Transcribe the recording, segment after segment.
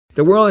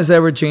The world is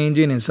ever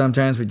changing and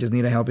sometimes we just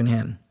need a helping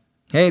hand.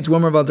 Hey, it's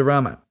Wilmer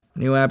Valderrama.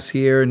 New apps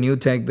here, new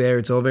tech there,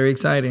 it's all very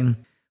exciting,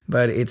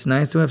 but it's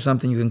nice to have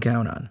something you can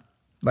count on.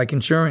 Like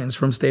insurance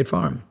from State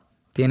Farm.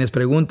 ¿Tienes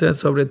preguntas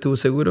sobre tu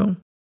seguro?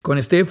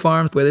 Con State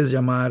Farm puedes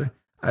llamar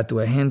a tu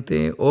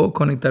agente o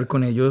conectar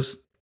con ellos.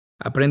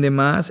 Aprende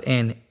más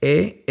en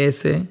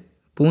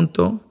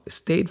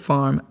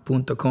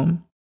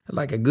es.statefarm.com.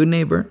 Like a good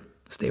neighbor,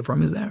 State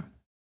Farm is there.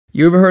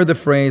 You ever heard the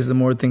phrase, the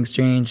more things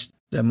change,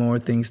 the more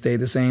things stay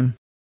the same?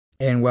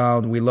 And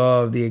while we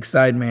love the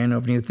excitement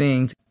of new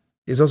things,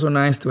 it's also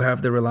nice to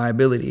have the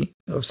reliability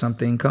of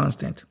something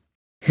constant.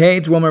 Hey,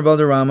 it's Wilmer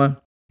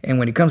Valderrama, and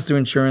when it comes to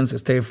insurance,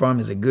 State Farm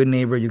is a good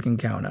neighbor you can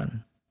count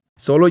on.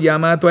 Solo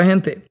llama a tu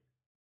agente.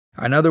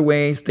 Another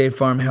way State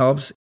Farm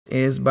helps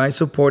is by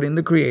supporting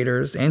the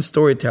creators and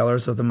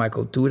storytellers of the My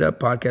Cultura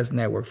Podcast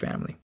Network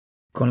family.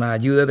 Con la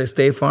ayuda de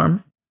State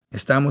Farm,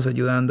 estamos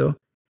ayudando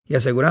y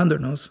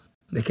asegurándonos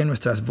de que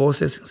nuestras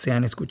voces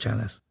sean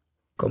escuchadas.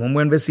 Como un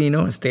buen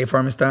vecino, State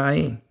Farm está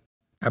ahí.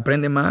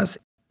 Aprende más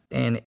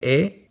en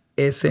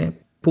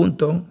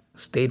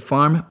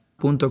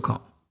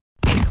es.statefarm.com.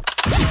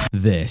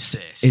 This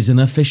is an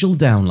official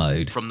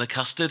download from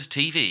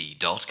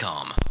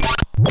thecustardtv.com.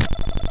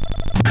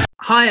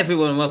 Hi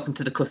everyone, welcome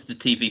to the Custard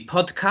TV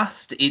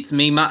podcast. It's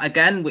me, Matt,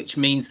 again, which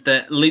means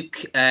that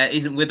Luke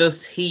isn't with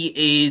us. He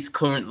is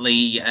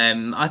currently,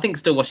 I think,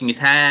 still washing his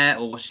hair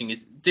or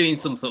doing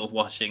some sort of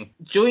washing.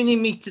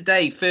 Joining me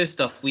today, first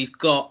off, we've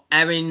got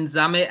Erin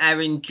Zammit.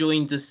 Erin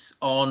joined us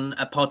on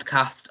a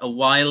podcast a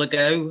while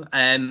ago.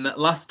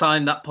 Last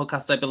time that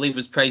podcast, I believe,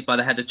 was praised by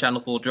the head of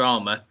Channel 4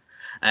 Drama.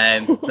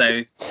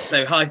 So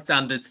high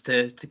standards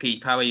to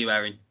keep. How are you,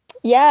 Erin?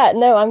 Yeah,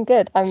 no, I'm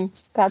good. I'm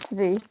glad to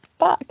be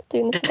back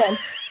doing this again.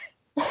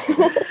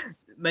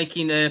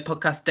 Making a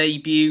podcast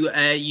debut.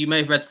 You may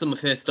have read some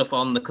of her stuff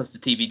on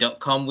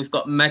thecustardtv.com. We've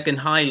got Megan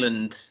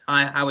Highland.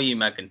 Hi, how are you,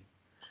 Megan?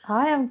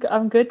 Hi,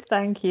 I'm good,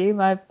 thank you.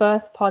 My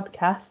first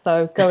podcast,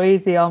 so go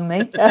easy on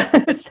me.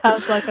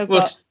 Sounds like I've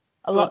got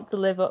a lot to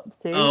live up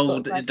to. Oh,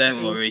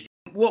 don't worry.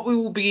 What we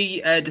will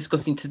be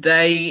discussing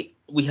today,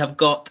 we have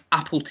got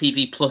Apple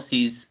TV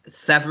Plus's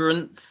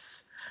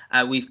Severance.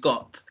 We've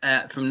got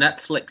from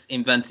Netflix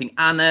Inventing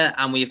Anna,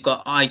 and we've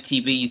got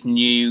ITV's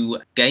new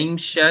game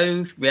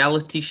show,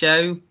 reality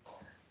show,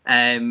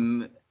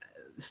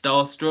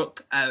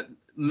 Starstruck.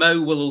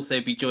 Mo will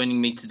also be joining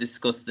me to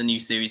discuss the new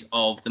series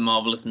of The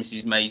Marvellous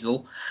Mrs.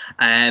 Maisel.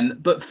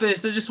 But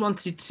first, I just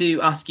wanted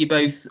to ask you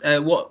both,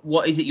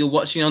 what is it you're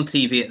watching on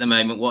TV at the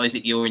moment? What is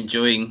it you're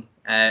enjoying?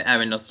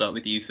 Erin, I'll start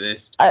with you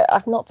first.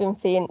 I've not been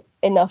seeing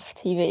enough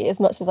TV as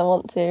much as I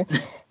want to,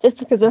 just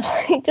because of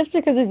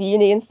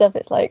uni and stuff.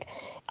 It's like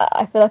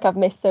I feel like I've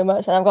missed so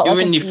much, and I've got.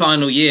 You're in your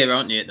final year,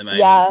 aren't you, at the moment?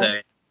 Yeah. So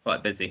it's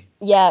quite busy.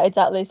 Yeah,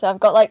 exactly. So I've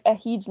got like a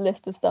huge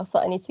list of stuff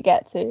that I need to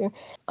get to.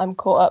 I'm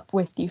caught up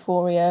with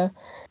Euphoria,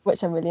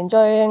 which I'm really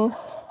enjoying.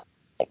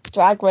 Like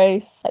Drag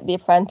Race, like The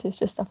Apprentice,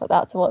 just stuff like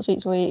that to watch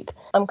each week.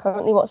 I'm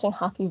currently watching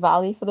Happy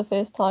Valley for the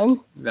first time.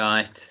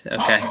 Right.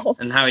 Okay.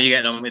 And how are you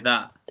getting on with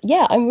that?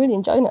 Yeah, I'm really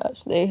enjoying it,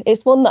 actually.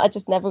 It's one that I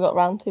just never got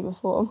around to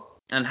before.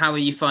 And how are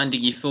you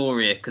finding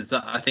Euphoria? Because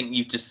I think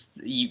you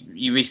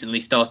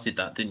recently started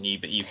that, didn't you?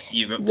 But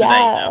you're up to date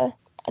now.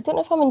 I don't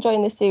know if I'm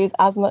enjoying this series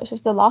as much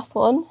as the last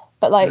one,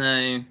 but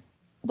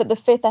but the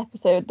fifth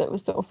episode that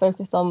was sort of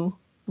focused on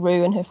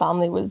Rue and her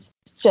family was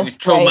just it was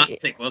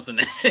traumatic, wasn't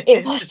it?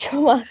 It was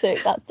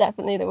traumatic. That's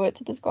definitely the word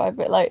to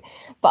describe it.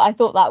 But I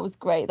thought that was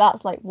great.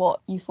 That's like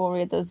what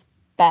Euphoria does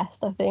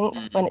best, I think,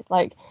 when it's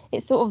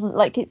sort of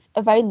like it's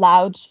a very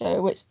loud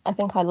show, which I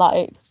think I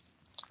liked,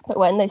 but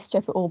when they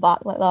strip it all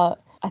back like that,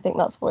 I think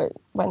that's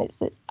when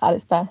it's at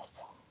its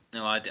best.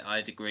 No,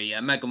 I'd agree.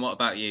 And Megan, what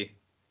about you?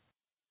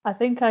 I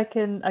think I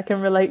can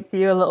relate to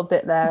you a little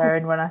bit there,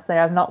 and when I say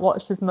I've not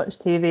watched as much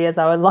TV as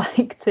I would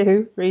like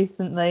to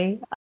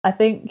recently. I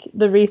think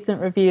the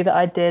recent review that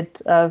I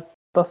did of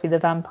Buffy the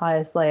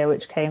Vampire Slayer,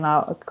 which came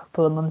out a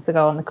couple of months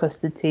ago on the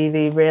Custard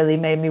TV, really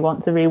made me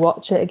want to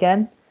rewatch it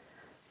again.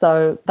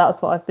 So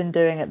that's what I've been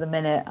doing at the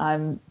minute.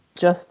 I'm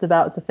just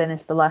about to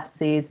finish the last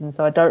season,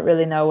 so I don't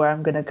really know where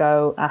I'm going to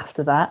go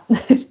after that.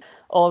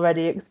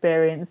 Already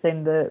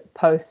experiencing the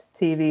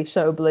post-TV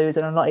show blues,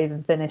 and I've not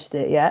even finished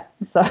it yet.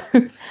 So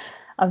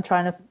I'm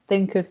trying to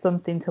think of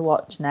something to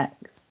watch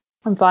next.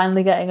 I'm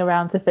finally getting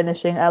around to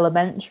finishing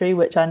Elementary,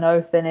 which I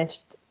know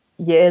finished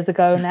years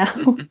ago now,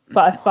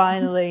 but I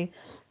finally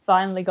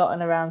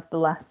gotten around to the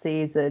last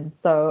season.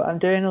 So I'm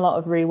doing a lot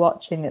of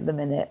rewatching at the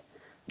minute.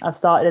 I've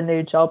started a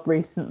new job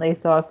recently,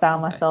 so I've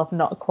found myself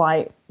not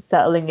quite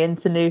settling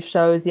into new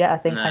shows yet. I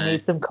think I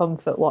need some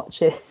comfort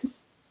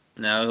watches.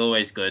 No,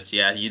 always good.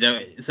 Yeah, you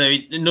don't. So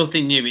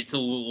nothing new. It's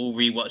all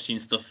rewatching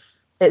stuff.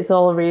 It's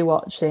all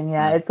rewatching.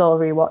 Yeah, it's all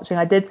rewatching.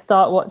 I did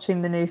start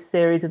watching the new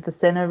series of The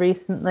Sinner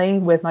recently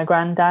with my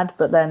granddad,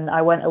 but then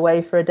I went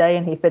away for a day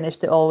and he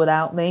finished it all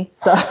without me.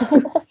 So,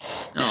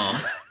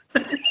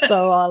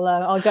 so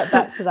I'll get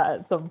back to that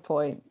at some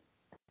point.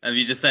 Have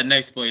you just said no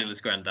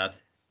spoilers, granddad?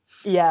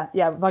 Yeah.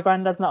 My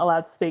granddad's not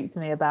allowed to speak to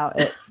me about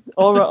it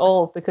or at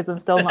all because I'm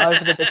still not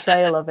over the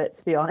betrayal of it,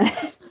 to be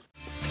honest.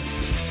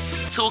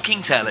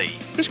 Talking Telly.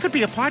 This could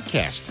be a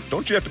podcast.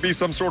 Don't you have to be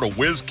some sort of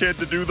whiz kid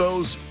to do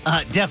those?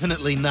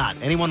 Definitely not.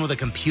 Anyone with a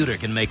computer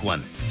can make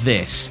one.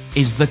 This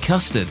is the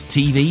Custard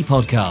TV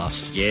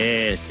podcast.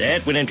 Yes,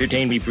 that would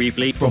entertain me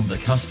briefly. From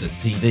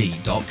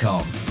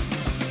thecustardtv.com.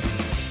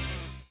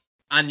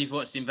 And you've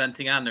watched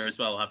Inventing Anna as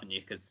well, haven't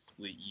you? Because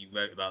you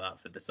wrote about that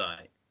for the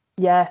site.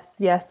 Yes.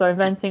 So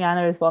Inventing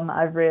Anna is one that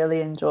I've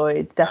really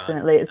enjoyed.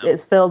 Definitely,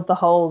 it's filled the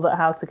hole that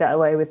How to Get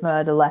Away with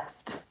Murder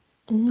left.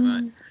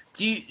 Right.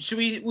 Should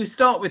we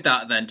start with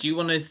that then? Do you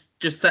want to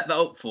just set that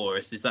up for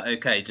us? Is that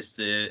okay? Just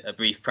a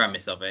brief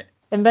premise of it.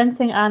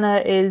 Inventing Anna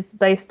is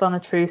based on a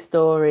true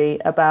story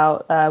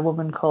about a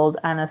woman called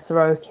Anna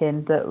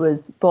Sorokin that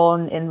was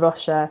born in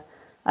Russia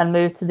and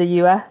moved to the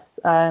US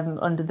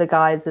under the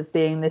guise of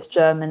being this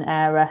German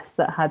heiress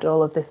that had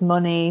all of this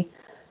money,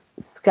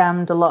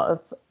 scammed a lot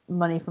of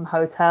money from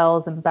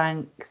hotels and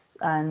banks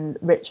and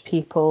rich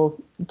people,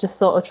 just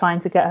sort of trying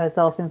to get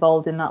herself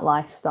involved in that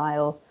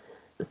lifestyle.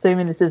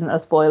 Assuming this isn't a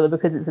spoiler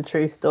because it's a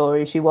true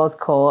story, she was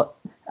caught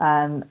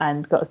and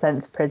got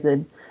sent to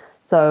prison.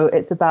 So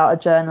it's about a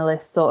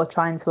journalist sort of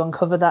trying to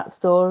uncover that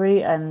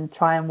story and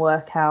try and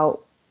work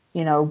out,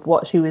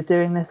 what she was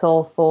doing this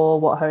all for,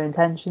 what her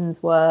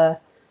intentions were.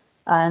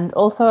 And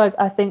also,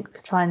 I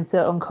think, trying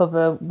to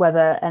uncover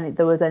whether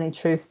there was any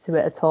truth to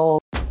it at all.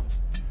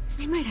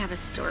 I might have a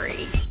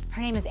story.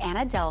 Her name is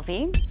Anna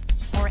Delvey,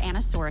 or Anna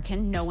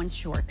Sorokin. No one's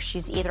sure.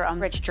 She's either a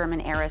rich German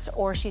heiress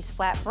or she's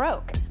flat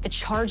broke. The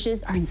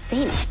charges are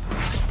insane.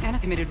 Anna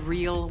committed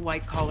real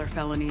white-collar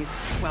felonies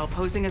while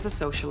posing as a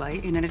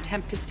socialite in an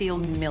attempt to steal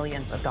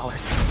millions of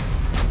dollars.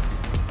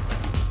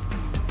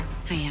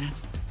 Hi, Anna.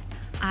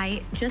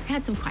 I just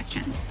had some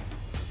questions.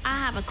 I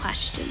have a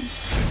question.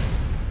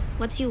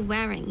 What's you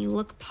wearing? You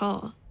look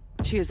poor.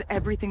 She is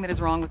everything that is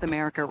wrong with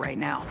America right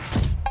now.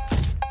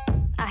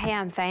 I hear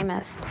I'm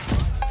famous.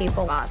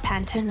 People are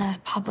painting a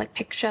public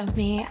picture of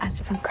me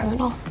as some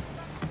criminal.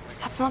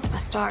 That's not my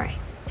story.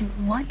 And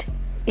what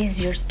is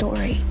your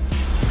story?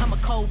 I'm a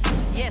cold,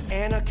 yes.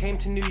 Anna came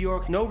to New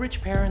York, no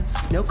rich parents,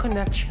 no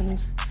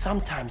connections.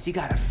 Sometimes you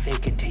gotta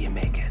fake it till you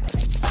make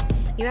it.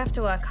 You have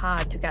to work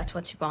hard to get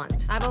what you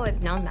want. I've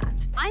always known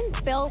that. I'm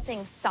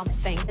building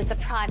something. It's a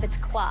private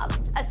club.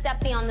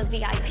 Accept me on the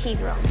VIP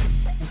room.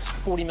 It's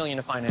 $40 million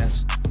to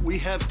finance. We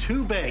have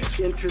 2 banks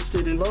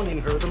interested in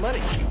loaning her the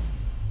money.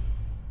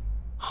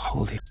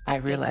 Holy. I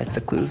realized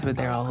the clues were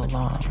there all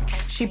along.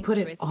 She put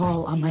it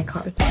all on my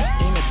cards.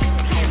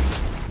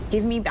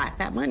 Give me back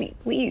that money,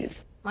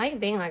 please. Why are you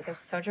being like this?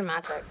 So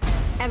dramatic.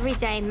 Every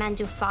day, men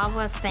do far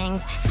worse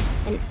things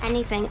than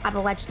anything I've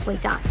allegedly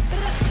done.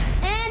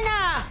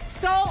 Anna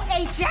stole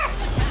a jet!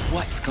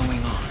 What's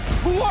going on?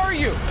 Who are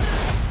you?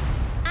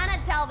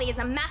 Anna Delvey is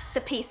a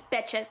masterpiece,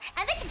 bitches.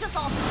 And they can just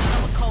all...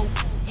 I'm a cold,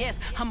 yes,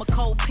 I'm a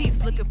cold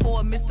piece. Looking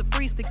for a Mr.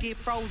 Freeze to get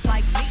froze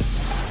like me.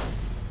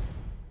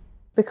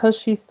 Because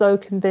she's so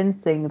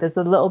convincing, there's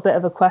a little bit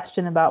of a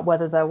question about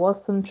whether there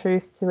was some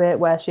truth to it,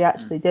 where she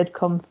actually did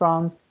come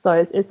from. So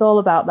it's all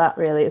about that,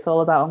 really. It's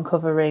all about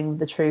uncovering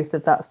the truth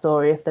of that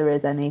story, if there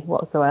is any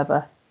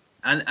whatsoever.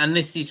 And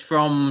this is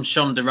from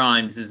Shonda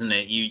Rhimes, isn't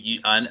it?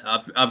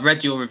 I've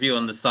read your review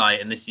on the site,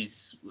 and this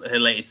is her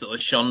latest sort of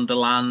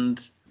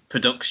Shondaland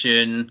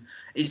production.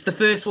 It's the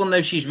first one,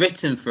 though, she's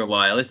written for a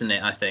while, isn't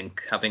it? I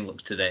think, having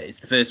looked at it,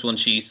 it's the first one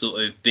she's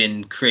sort of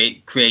been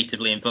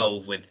creatively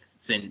involved with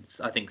since,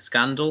 I think,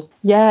 Scandal.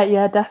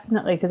 Yeah,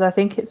 definitely, because I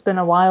think it's been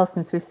a while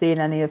since we've seen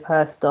any of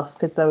her stuff,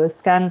 because there was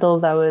Scandal,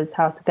 there was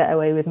How to Get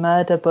Away with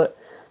Murder, but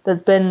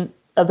there's been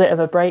a bit of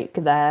a break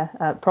there,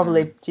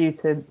 probably due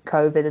to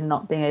COVID and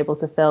not being able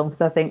to film,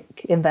 because I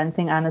think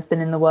Inventing Anna's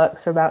been in the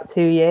works for about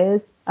 2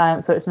 years.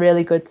 So it's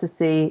really good to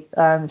see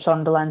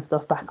Shondaland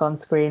stuff back on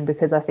screen,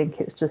 because I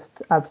think it's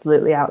just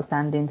absolutely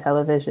outstanding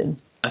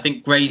television. I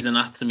think Grey's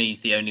Anatomy is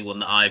the only one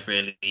that I've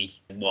really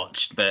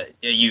watched, but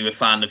are you a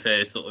fan of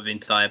her sort of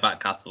entire back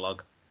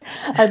catalogue?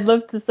 I'd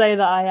love to say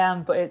that I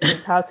am, but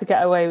it's How to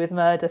Get Away with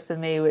Murder for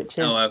me, which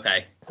is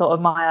sort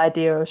of my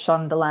idea of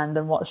Shondaland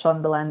and what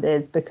Shondaland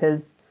is,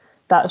 because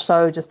that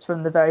show, just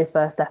from the very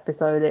first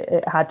episode,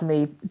 it had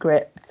me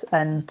gripped,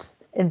 and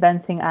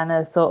Inventing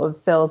Anna sort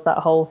of fills that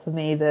hole for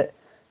me that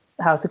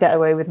How to Get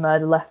Away with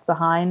Murder left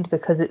behind,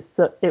 because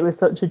it was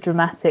such a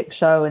dramatic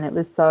show and it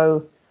was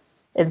so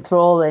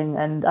enthralling,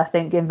 and I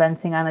think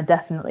Inventing Anna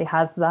definitely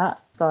has that.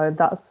 So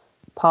that's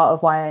part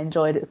of why I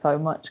enjoyed it so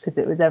much, because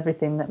it was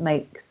everything that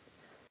makes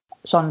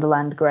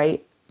Shondaland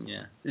great.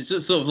 Yeah, it's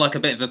sort of like a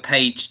bit of a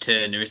page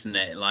turner, isn't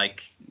it?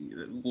 Like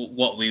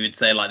what we would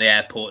say, like the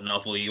airport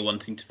novel. You're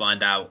wanting to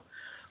find out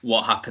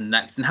what happened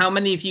next. And how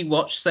many have you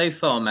watched so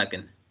far,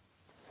 Megan?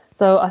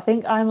 So I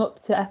think I'm up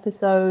to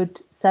episode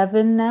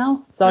 7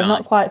 now. So I've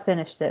not quite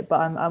finished it,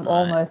 but I'm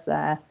almost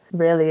there.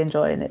 Really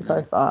enjoying it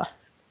so far.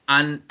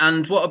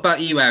 And what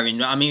about you,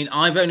 Erin? I mean,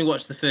 I've only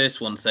watched the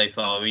first one so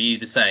far. Are you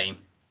the same?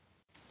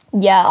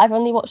 Yeah, I've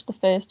only watched the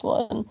first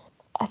one.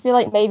 I feel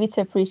like maybe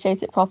to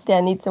appreciate it properly,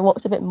 I need to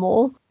watch a bit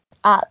more.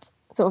 At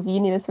sort of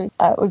uni this week,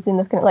 we've been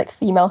looking at like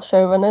female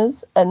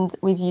showrunners, and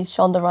we've used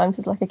Shonda Rhimes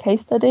as like a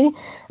case study.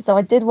 So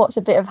I did watch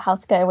a bit of How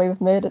to Get Away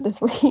with Murder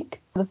this week.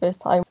 the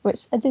first time,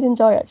 which I did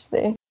enjoy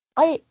actually.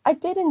 I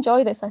did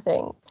enjoy this, I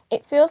think.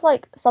 It feels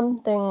like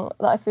something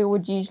that I feel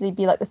would usually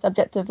be like the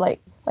subject of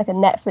like a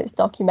Netflix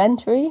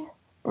documentary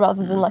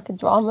rather than like a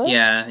drama.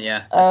 Yeah,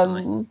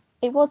 definitely.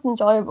 It was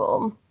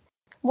enjoyable.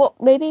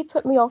 What maybe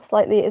put me off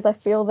slightly is I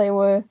feel they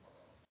were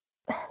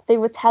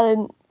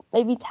telling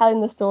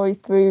the story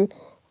through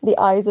the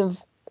eyes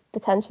of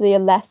potentially a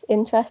less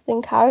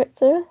interesting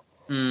character.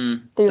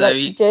 Through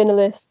like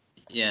journalists.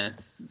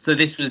 Yes. So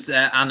this was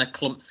Anna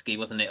Klumsky,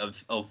 wasn't it,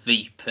 of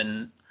Veep,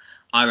 and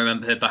I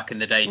remember her back in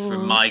the day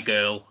from My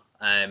Girl,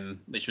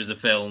 which was a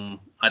film.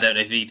 I don't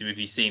know if either of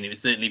you seen it. It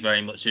was certainly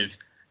very much of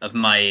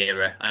my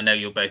era. I know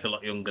you're both a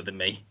lot younger than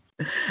me.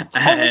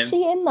 Was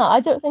she in that? I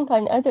don't think I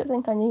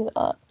knew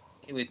that.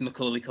 With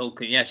Macaulay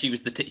Culkin, yeah, she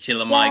was the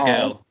titular My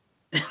Girl.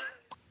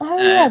 Oh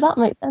yeah, that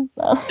makes sense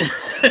now.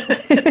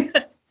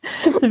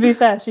 To be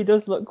fair, she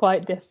does look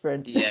quite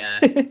different. Yeah,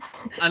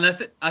 and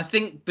I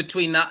think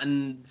between that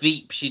and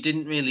Veep, she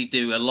didn't really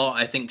do a lot.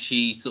 I think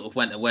she sort of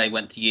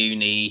went to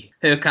uni.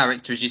 Her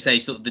character, as you say,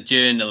 sort of the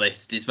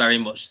journalist, is very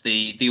much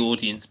the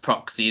audience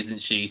proxy,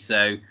 isn't she?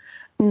 So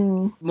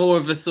more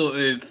of a sort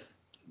of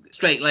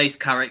straight-laced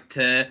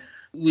character.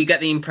 We get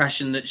the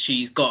impression that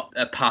she's got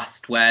a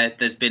past where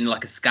there's been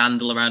like a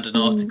scandal around an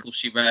article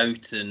she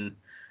wrote, and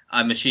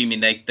I'm assuming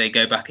they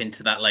go back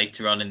into that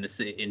later on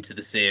into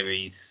the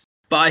series.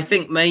 But I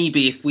think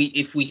maybe if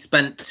we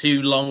spent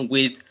too long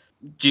with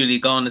Julia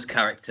Garner's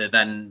character,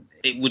 then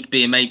it would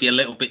be maybe a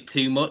little bit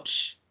too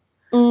much.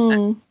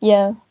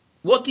 Yeah.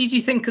 What did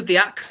you think of the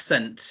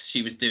accent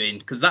she was doing?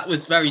 Because that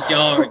was very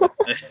jarring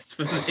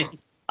for me.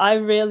 I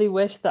really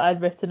wish that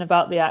I'd written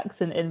about the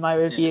accent in my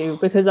review,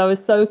 because I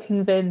was so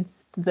convinced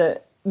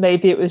that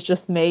maybe it was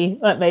just me,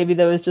 like maybe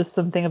there was just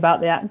something about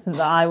the accent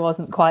that I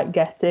wasn't quite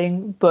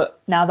getting.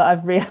 But now that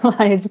I've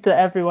realised that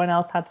everyone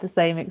else had the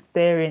same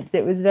experience,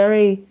 it was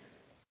a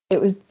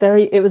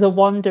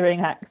wandering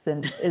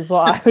accent is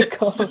what I would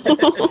call it.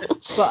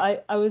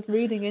 But I was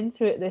reading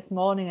into it this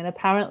morning, and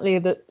apparently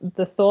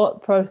the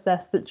thought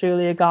process that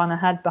Julia Garner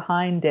had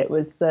behind it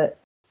was that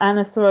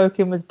Anna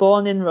Sorokin was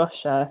born in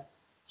Russia.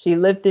 She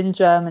lived in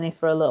Germany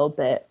for a little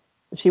bit.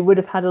 She would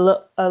have had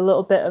a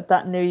little bit of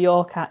that New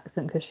York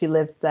accent because she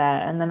lived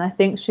there. And then I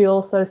think she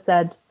also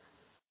said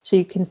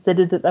she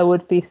considered that there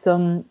would be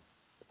some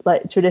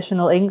like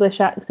traditional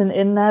English accent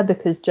in there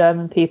because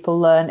German people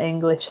learn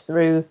English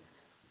through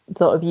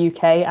sort of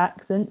UK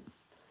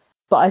accents.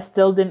 But I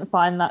still didn't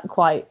find that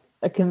quite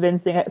a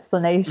convincing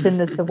explanation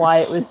as to why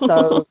it was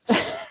so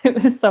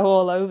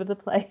all over the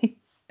place.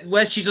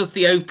 Where she does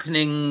the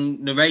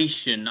opening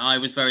narration, I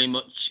was very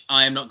much,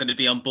 I am not going to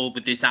be on board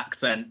with this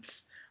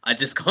accent. I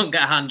just can't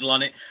get a handle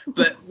on it.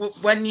 But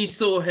when you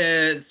saw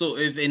her sort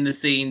of in the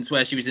scenes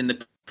where she was in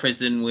the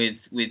prison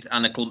with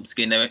Anna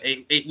Klumsky,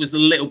 it was a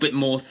little bit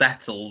more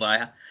settled.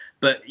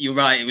 But you're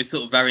right, it was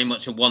sort of very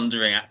much a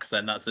wandering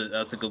accent. That's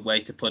a good way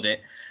to put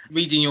it.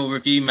 Reading your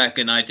review,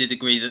 Megan, I did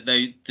agree that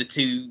the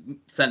two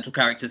central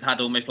characters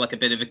had almost like a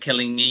bit of a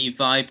Killing Eve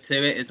vibe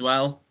to it as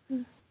well.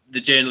 The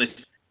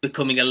journalist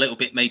becoming a little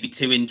bit maybe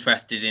too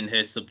interested in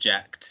her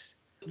subject.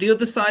 The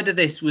other side of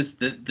this was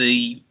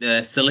the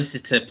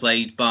solicitor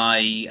played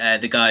by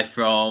the guy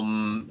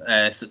from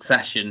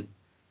Succession,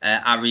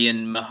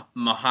 Aryan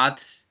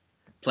Mahad,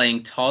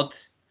 playing Todd.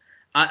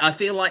 I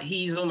feel like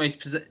he's almost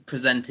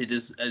presented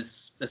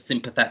as a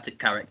sympathetic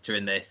character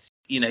in this.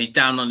 You know, he's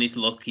down on his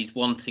luck. He's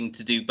wanting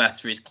to do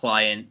best for his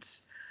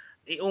client.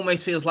 It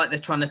almost feels like they're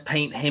trying to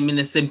paint him in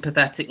a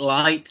sympathetic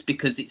light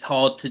because it's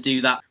hard to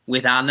do that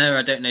with Anna.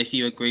 I don't know if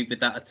you agree with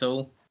that at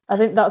all. I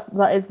think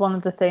that is one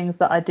of the things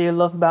that I do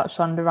love about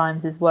Shonda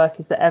Rhimes' work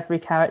is that every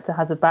character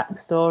has a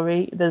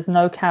backstory. There's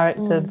no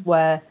character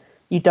where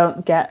you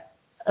don't get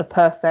a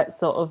perfect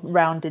sort of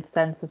rounded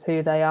sense of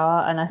who they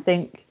are. And I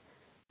think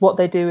what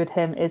they do with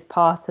him is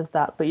part of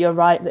that. But you're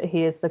right that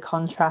he is the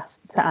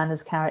contrast to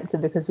Anna's character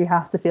because we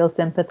have to feel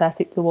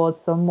sympathetic towards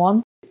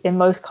someone. In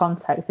most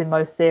contexts, in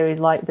most series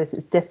like this,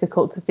 it's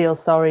difficult to feel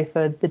sorry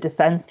for the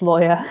defense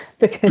lawyer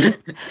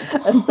because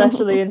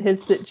especially in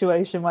his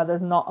situation where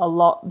there's not a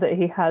lot that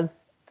he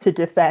has to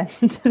defend,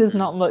 there's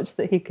not much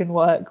that he can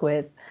work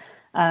with.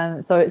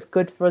 So it's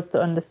good for us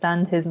to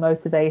understand his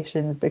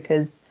motivations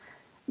because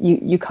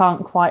you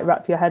can't quite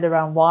wrap your head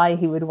around why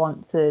he would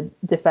want to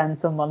defend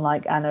someone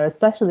like Anna,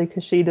 especially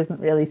because she doesn't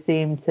really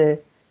seem to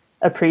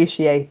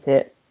appreciate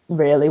it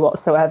really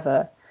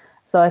whatsoever.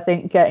 So I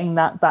think getting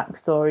that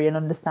backstory and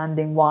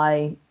understanding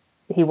why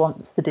he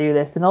wants to do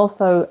this and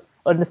also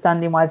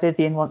understanding why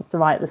Vivian wants to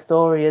write the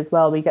story as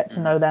well, we get to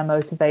know their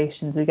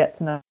motivations, we get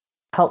to know,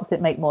 helps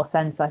it make more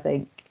sense, I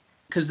think.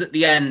 Because at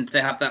the end,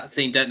 they have that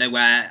scene, don't they,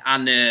 where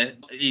Anna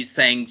is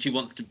saying she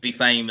wants to be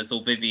famous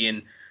or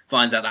Vivian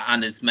finds out that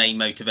Anna's main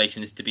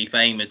motivation is to be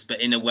famous. But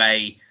in a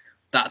way,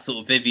 that's sort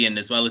of Vivian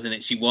as well, isn't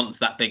it? She wants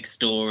that big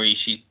story.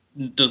 She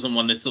doesn't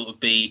want to sort of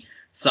be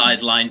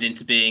sidelined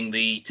into being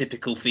the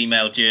typical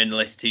female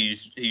journalist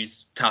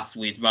who's tasked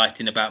with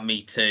writing about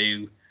Me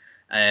Too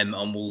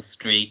on Wall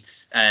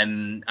Street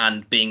and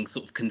being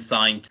sort of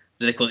consigned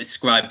they call it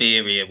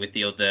Scriberia, with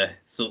the other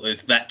sort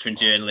of veteran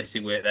journalists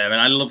who work there.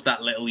 And I love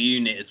that little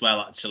unit as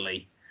well,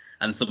 actually.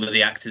 And some of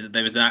the actors,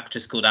 there was an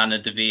actress called Anna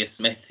Devere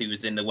Smith who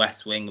was in The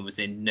West Wing and was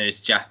in Nurse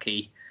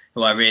Jackie,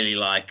 who I really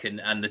like,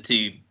 and the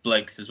two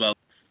blokes as well,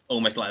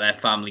 almost like their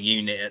family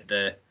unit at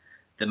the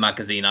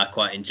magazine, I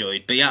quite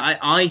enjoyed. But yeah,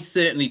 I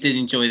certainly did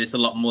enjoy this a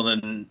lot more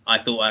than I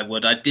thought I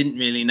would. I didn't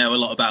really know a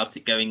lot about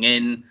it going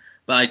in,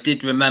 but I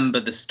did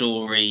remember the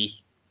story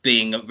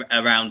being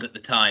around at the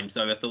time.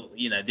 So I thought,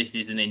 this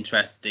is an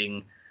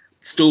interesting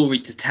story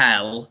to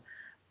tell.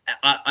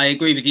 I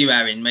agree with you,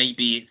 Erin.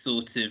 Maybe it's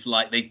sort of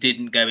like they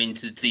didn't go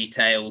into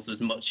details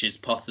as much as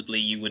possibly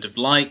you would have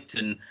liked.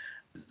 And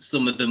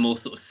some of the more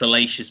sort of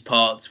salacious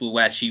parts were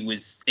where she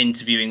was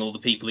interviewing all the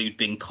people who'd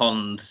been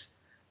conned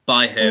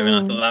by her. And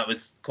I thought that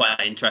was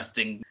quite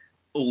interesting.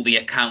 All the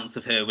accounts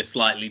of her were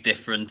slightly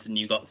different, and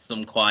you got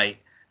some quite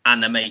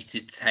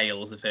animated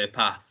tales of her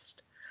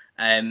past.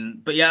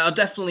 But yeah, I'll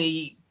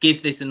definitely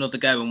give this another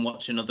go and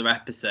watch another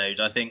episode.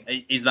 I think,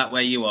 is that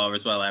where you are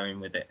as well, Erin,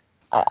 with it?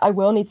 I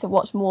will need to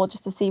watch more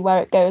just to see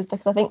where it goes,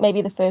 because I think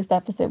maybe the first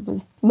episode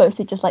was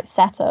mostly just like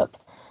setup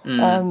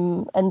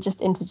and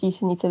just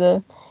introducing you to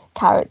the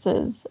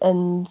characters.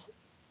 And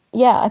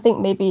yeah, I think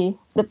maybe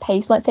the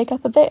pace might pick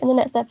up a bit in the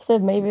next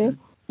episode, maybe.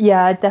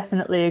 Yeah, I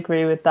definitely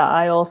agree with that.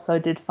 I also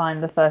did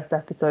find the first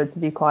episode to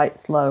be quite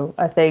slow.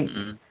 I think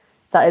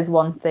that is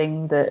one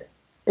thing that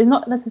is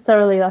not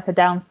necessarily like a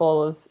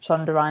downfall of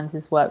Shonda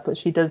Rhimes' work, but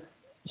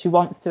she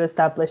wants to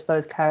establish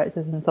those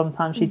characters, and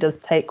sometimes she does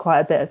take quite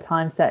a bit of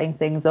time setting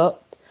things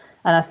up.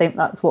 And I think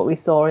that's what we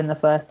saw in the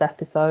first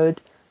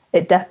episode.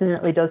 It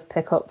definitely does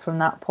pick up from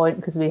that point,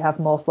 because we have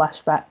more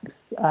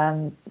flashbacks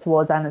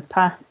towards Anna's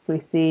past.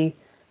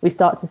 We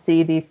start to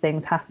see these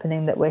things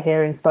happening that we're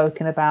hearing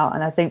spoken about.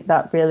 And I think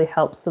that really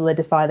helps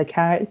solidify the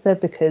character,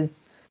 because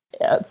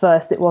at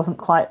first it wasn't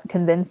quite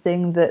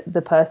convincing that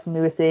the person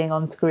we were seeing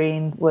on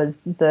screen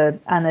was the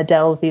Anna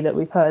Delvey that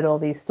we've heard all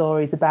these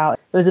stories about.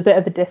 There was a bit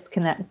of a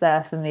disconnect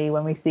there for me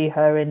when we see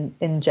her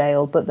in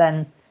jail, but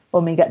then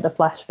when we get the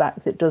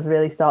flashbacks, it does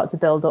really start to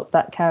build up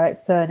that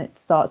character, and it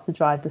starts to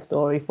drive the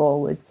story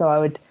forward. So I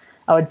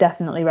would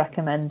definitely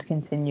recommend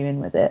continuing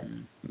with it.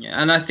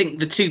 Yeah, and I think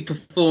the two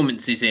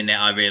performances in it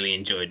I really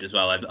enjoyed as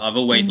well. I've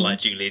always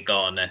liked Julia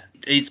Garner.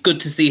 It's good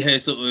to see her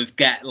sort of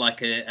get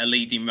like a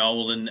leading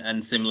role,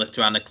 and similar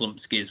to Anna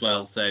Klumsky as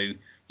well. So,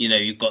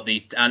 you've got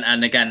these,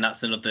 and again,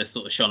 that's another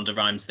sort of Shonda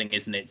Rhimes thing,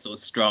 isn't it? Sort of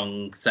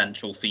strong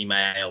central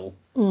female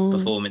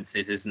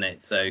performances, isn't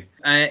it? So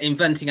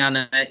Inventing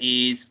Anna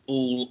is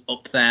all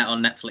up there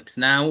on Netflix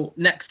now.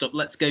 Next up,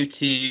 let's go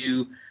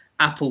to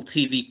Apple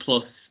TV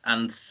Plus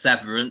and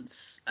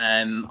Severance.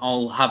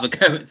 I'll have a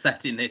go at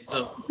setting this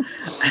up.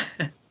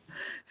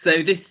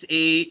 So this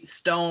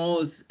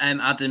stars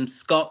Adam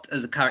Scott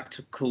as a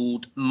character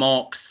called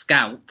Mark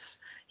Scout.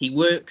 He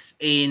works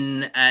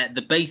in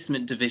the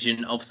basement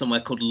division of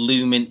somewhere called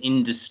Lumen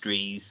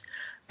Industries.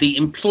 The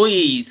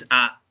employees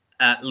at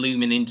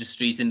Lumen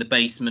Industries in the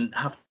basement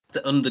have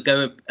to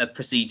undergo a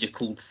procedure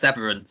called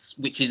severance,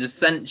 which is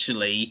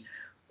essentially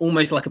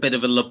almost like a bit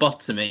of a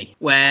lobotomy,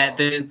 where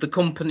the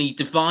company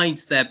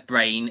divides their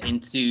brain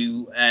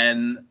into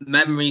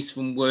memories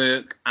from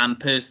work and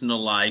personal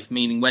life,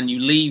 meaning when you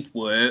leave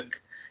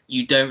work,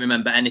 you don't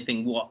remember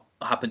anything what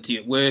happened to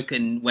you at work,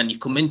 and when you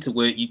come into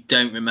work, you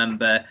don't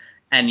remember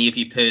any of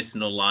your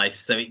personal life.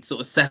 So it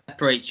sort of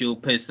separates your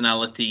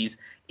personalities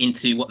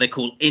into what they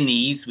call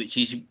innies, which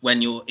is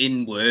when you're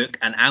in work,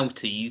 and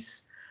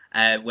outies,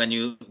 when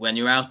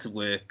you're out of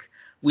work.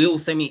 We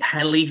also meet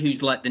Helly,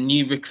 who's like the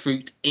new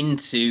recruit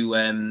into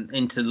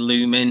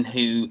Lumen,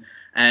 who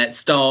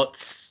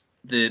starts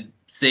the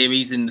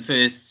series. In the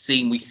first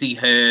scene, we see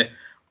her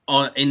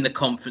in the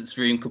conference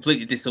room,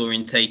 completely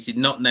disorientated,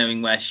 not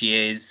knowing where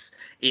she is.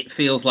 It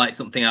feels like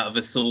something out of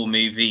a Saw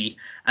movie.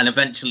 And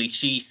eventually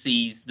she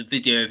sees the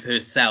video of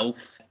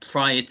herself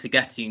prior to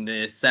getting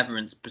the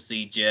severance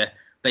procedure,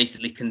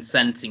 basically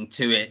consenting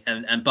to it.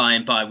 And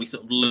by we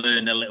sort of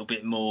learn a little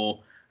bit more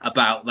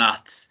about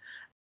that.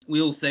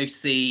 We also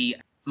see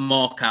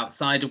Mark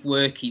outside of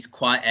work. He's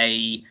quite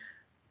a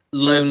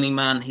lonely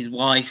man. His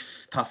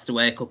wife passed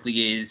away a couple of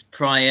years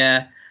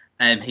prior.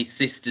 His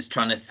sister's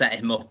trying to set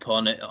him up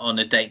on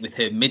a date with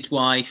her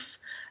midwife.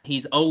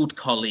 His old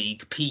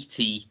colleague,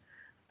 Petey,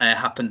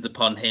 happens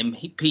upon him.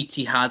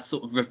 Petey has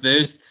sort of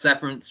reversed the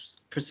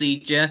severance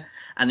procedure,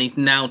 and he's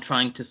now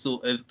trying to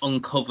sort of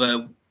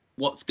uncover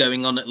what's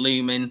going on at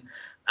Lumen.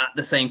 At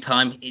the same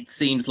time, it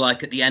seems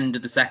like at the end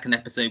of the second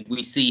episode,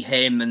 we see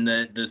him and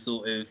the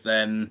sort of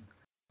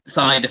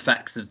side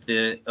effects of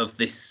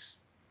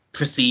this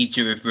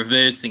procedure of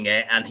reversing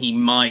it, and he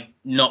might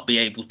not be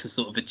able to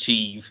sort of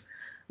achieve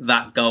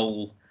that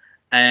goal.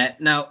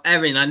 Now,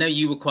 Erin, I know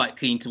you were quite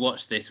keen to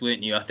watch this,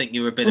 weren't you? I think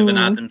you were a bit of an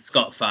Adam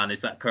Scott fan.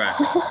 Is that correct?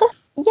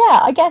 Yeah,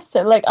 I guess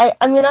so. Like,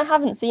 I mean, I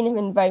haven't seen him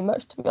in very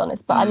much, to be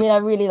honest, but I mean, I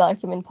really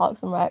like him in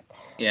Parks and Rec.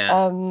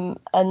 Yeah.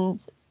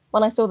 And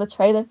when I saw the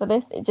trailer for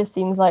this, it just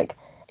seems like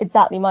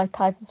exactly my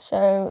type of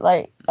show,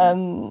 like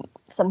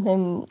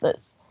something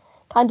that's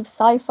kind of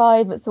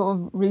sci-fi but sort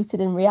of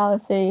rooted in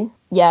reality.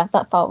 Yeah,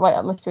 that felt right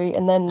up my street.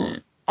 And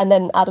then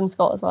Adam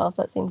Scott as well,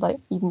 so it seems like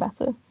even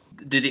better.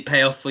 Did it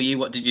pay off for you?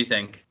 What did you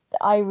think?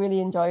 I really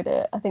enjoyed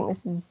it. I think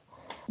this is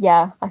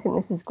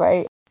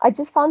great. I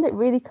just found it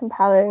really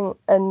compelling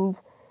and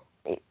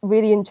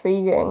really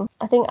intriguing.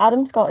 I think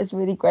Adam Scott is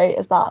really great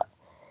as that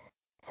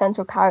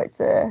central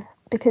character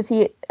because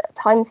at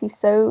times he's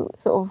so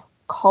sort of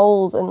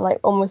cold and like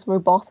almost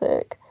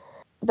robotic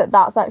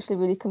that's actually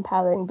really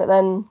compelling. But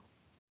then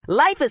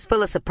life is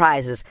full of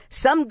surprises,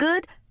 some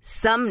good,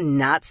 some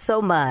not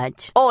so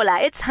much.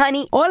 Hola, it's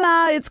Honey.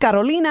 Hola, it's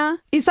Carolina.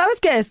 Y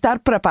sabes que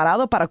estar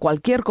preparado para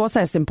cualquier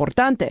cosa es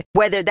importante.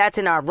 Whether that's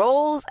in our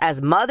roles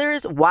as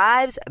mothers,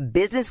 wives,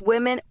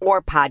 businesswomen,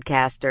 or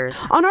podcasters.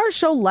 On our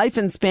show, Life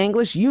in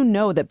Spanglish, you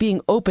know that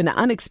being open to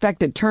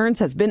unexpected turns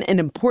has been an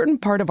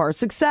important part of our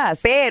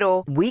success.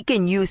 Pero we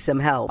can use some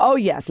help. Oh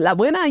yes, la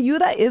buena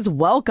ayuda is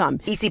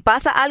welcome. Y si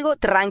pasa algo,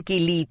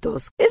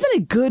 tranquilitos. Isn't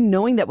it good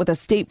knowing that with a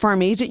State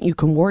Farm agent, you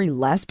can worry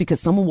less because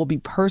someone will be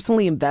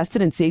personally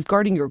invested in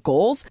safeguarding your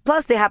goals?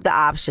 Plus, they have the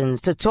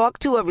options to talk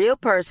to a real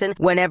person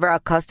whenever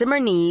a customer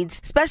needs,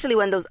 especially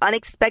when those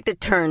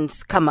unexpected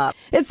turns come up.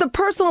 It's the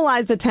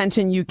personalized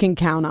attention you can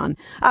count on.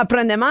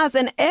 Aprende más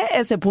en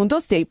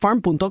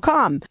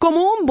es.statefarm.com. Como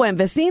un buen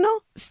vecino,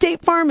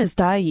 State Farm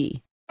está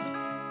allí.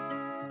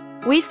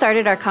 We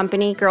started our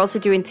company, Girls Who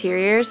Do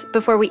Interiors,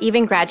 before we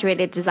even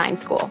graduated design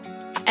school.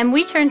 And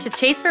we turned to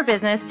Chase for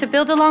Business to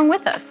build along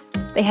with us.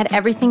 They had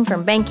everything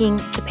from banking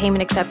to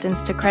payment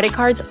acceptance to credit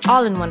cards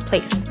all in one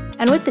place.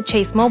 And with the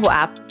Chase mobile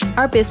app,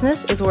 our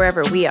business is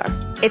wherever we are.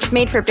 It's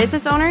made for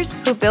business owners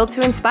who build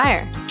to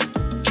inspire.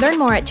 Learn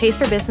more at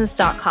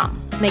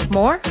chaseforbusiness.com. Make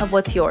more of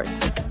what's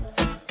yours.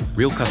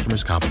 Real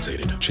customers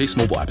compensated. Chase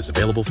mobile app is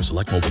available for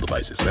select mobile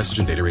devices. Message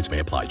and data rates may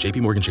apply.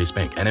 JP Morgan Chase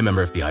Bank, NA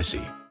member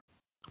FDIC.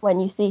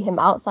 When you see him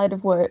outside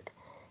of work,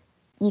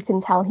 you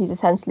can tell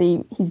he's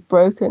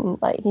broken.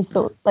 Like he's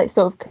sort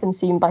of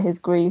consumed by his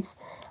grief.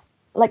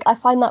 Like I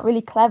find that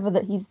really clever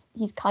that he's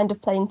kind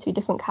of playing two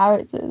different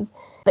characters,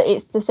 but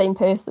it's the same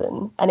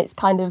person, and it's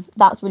kind of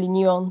that's really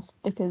nuanced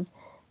because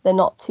they're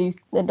not two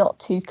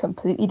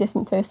completely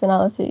different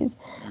personalities.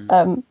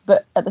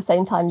 But at the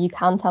same time, you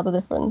can tell the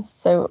difference.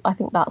 So I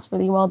think that's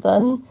really well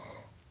done.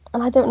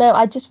 And I don't know,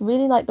 I just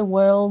really like the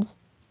world.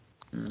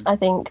 I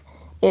think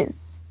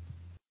it's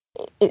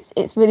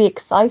really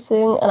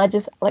exciting, and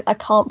I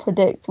can't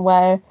predict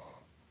where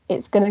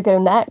it's going to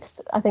go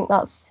next. I think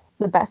that's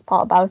the best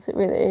part about it,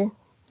 really.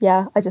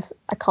 Yeah, I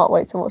can't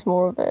wait to watch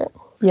more of it.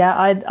 Yeah,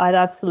 I'd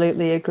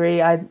absolutely agree.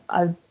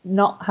 I've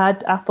not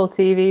had Apple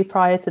TV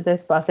prior to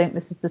this, but I think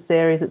this is the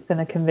series that's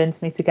going to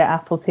convince me to get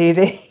Apple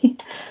TV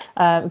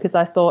because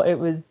I thought it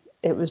was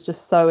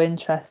just so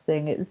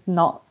interesting. It's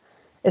not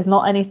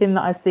anything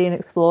that I've seen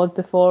explored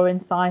before in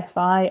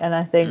sci-fi, and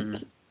I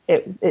think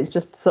it's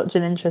just such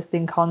an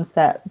interesting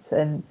concept,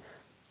 and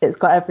it's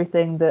got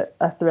everything that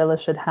a thriller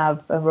should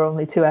have, and we're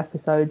only 2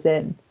 episodes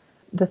in.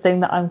 The thing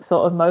that I'm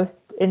sort of most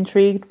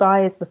intrigued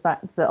by is the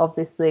fact that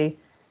obviously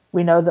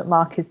we know that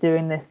Mark is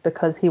doing this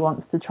because he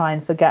wants to try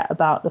and forget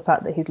about the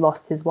fact that he's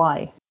lost his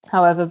wife.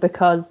 However,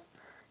 because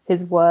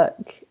his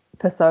work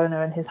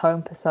persona and his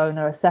home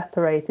persona are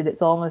separated,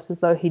 it's almost as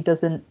though he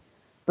doesn't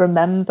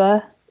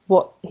remember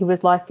what he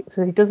was like.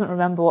 So he doesn't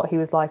remember what he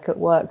was like at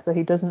work. So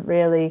he doesn't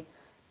really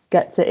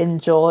get to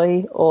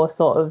enjoy or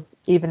sort of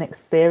even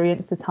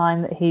experience the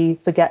time that he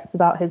forgets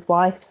about his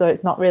wife. So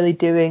it's not really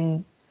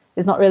serving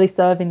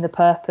the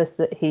purpose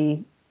that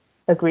he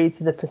agreed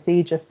to the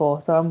procedure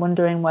for. So I'm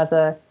wondering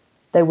whether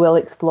they will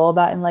explore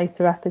that in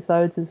later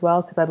episodes as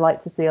well, because I'd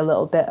like to see a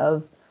little bit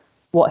of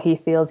what he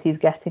feels he's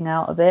getting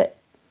out of it.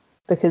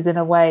 Because in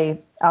a way,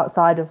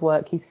 outside of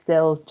work, he's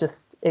still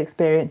just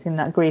experiencing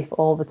that grief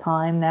all the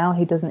time now.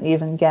 He doesn't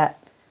even get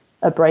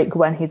a break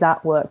when he's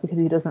at work because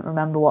he doesn't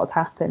remember what's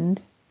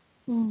happened.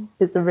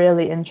 It's a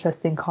really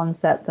interesting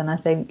concept, and I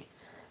think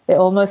it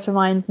almost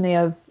reminds me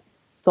of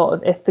sort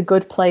of if The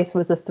Good Place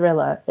was a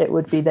thriller, it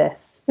would be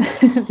this.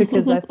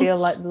 Because I feel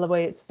like the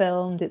way it's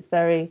filmed, it's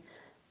very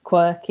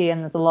quirky,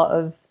 and there's a lot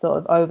of sort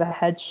of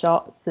overhead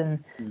shots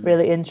and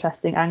really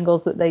interesting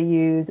angles that they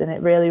use, and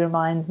it really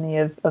reminds me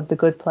of The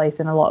Good Place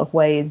in a lot of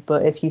ways.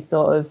 But if you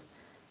sort of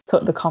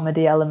took the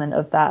comedy element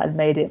of that and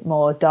made it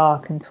more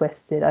dark and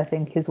twisted, I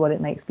think is what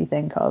it makes me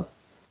think of.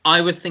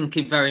 I was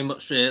thinking very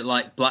much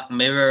like Black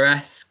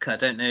Mirror-esque. I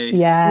don't know if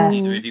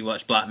either of you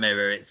watch Black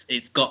Mirror.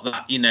 It's got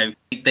that, you know,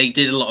 they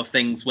did a lot of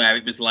things where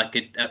it was like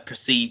a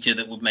procedure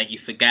that would make you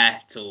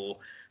forget or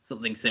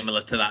something similar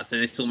to that. So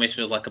this almost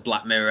feels like a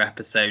Black Mirror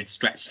episode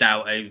stretched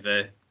out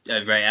over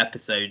 8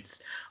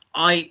 episodes.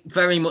 I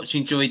very much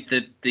enjoyed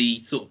the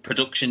sort of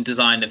production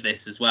design of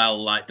this as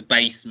well, like the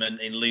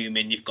basement in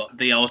Lumen. You've got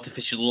the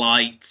artificial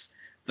light,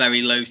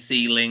 very low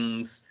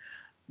ceilings,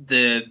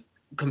 the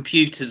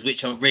computers,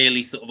 which are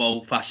really sort of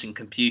old-fashioned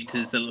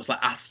computers that looks like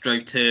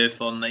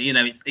AstroTurf on the, you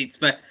know, it's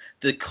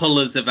the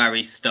colours are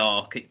very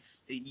stark.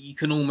 You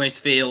can almost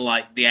feel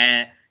like the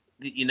air,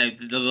 you know,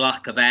 the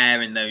lack of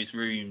air in those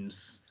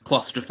rooms,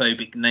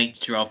 claustrophobic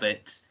nature of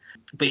it.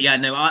 But yeah,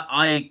 no,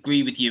 I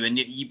agree with you. And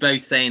you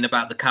both saying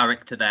about the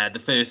character there. The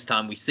first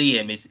time we see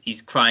him is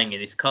he's crying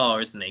in his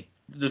car, isn't he?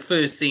 The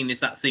first scene is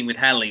that scene with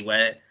Helly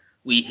where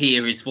we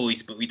hear his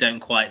voice, but we don't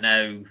quite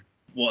know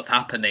what's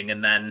happening.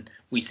 And then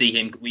we see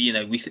him,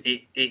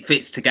 it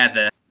fits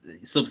together.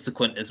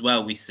 Subsequent as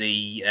well, we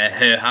see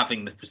her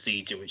having the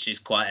procedure, which is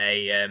quite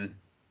a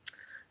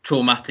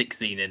traumatic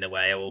scene in a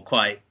way, or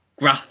quite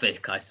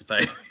graphic, I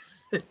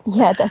suppose.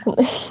 Yeah,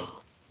 definitely.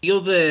 The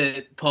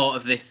other part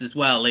of this as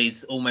well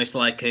is almost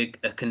like a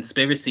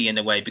conspiracy in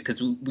a way,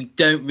 because we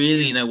don't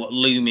really know what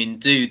Lumen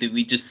do. That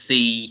we just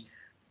see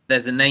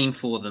there's a name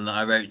for them that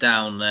I wrote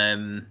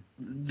down.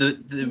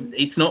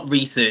 It's not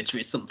researcher,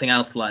 it's something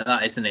else like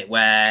that, isn't it?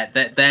 Where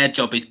their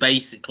job is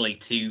basically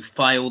to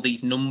file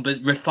these numbers,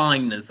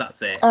 refiners.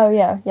 That's it. Oh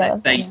yeah.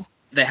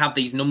 They have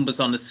these numbers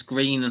on the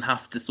screen and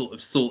have to sort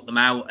of sort them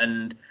out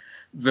and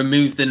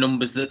remove the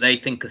numbers that they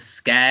think are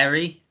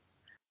scary.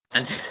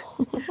 And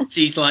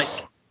she's like,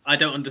 I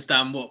don't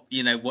understand what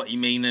you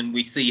mean. And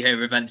we see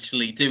her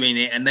eventually doing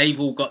it, and they've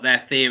all got their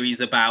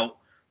theories about,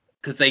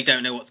 because they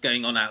don't know what's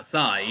going on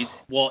outside,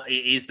 what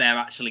it is they're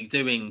actually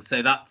doing.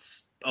 So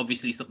that's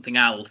obviously something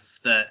else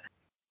that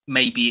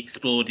may be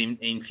explored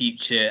in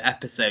future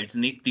episodes.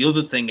 And the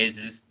other thing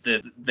is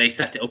that they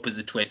set it up as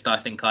a twist. I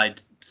think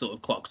I'd sort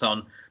of clocked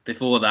on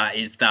before that,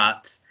 is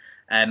that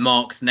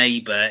Mark's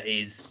neighbour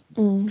is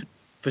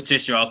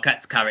Patricia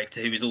Arquette's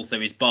character, who is also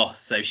his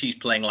boss. So she's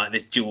playing like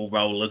this dual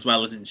role as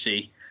well, isn't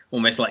she?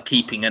 Almost like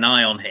keeping an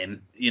eye on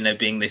him,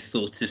 being this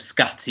sort of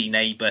scatty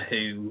neighbour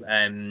who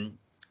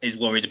is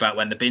worried about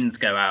when the bins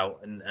go out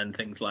and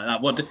things like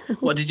that.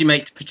 What did you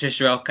make to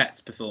Patricia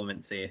Arquette's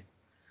performance here?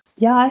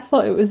 Yeah, I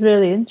thought it was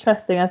really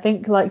interesting. I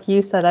think, like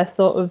you said, I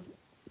sort of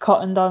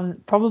cottoned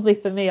on, probably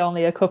for me,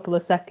 only a couple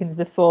of seconds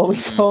before we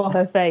saw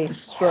her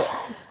face. But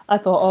I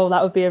thought,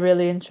 that would be a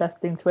really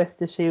interesting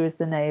twist if she was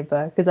the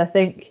neighbour. Because I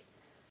think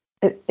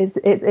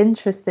it's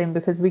interesting,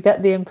 because we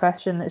get the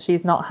impression that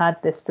she's not had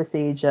this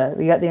procedure.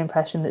 We get the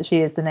impression that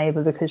she is the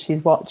neighbour because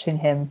she's watching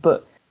him.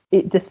 But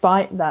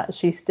despite that,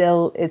 she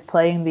still is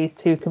playing these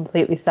two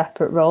completely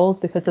separate roles,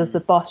 because as the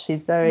boss,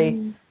 she's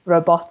very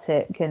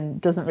robotic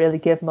and doesn't really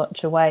give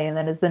much away. And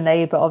then as the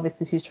neighbour,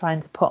 obviously she's trying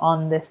to put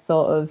on this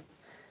sort of,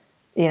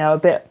 a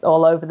bit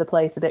all over the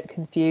place, a bit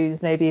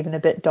confused, maybe even a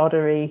bit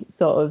doddery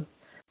sort of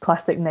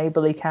classic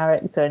neighbourly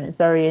character. And it's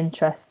very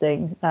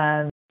interesting.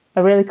 I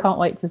really can't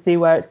wait to see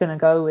where it's going to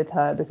go with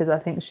her, because I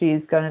think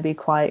she's going to be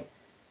quite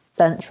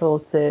central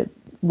to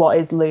what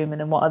is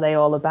Lumen and what are they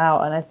all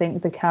about. And I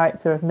think the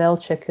character of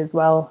Milchick as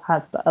well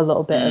has a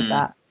little bit of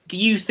that. Do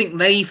you think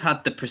they've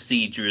had the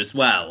procedure as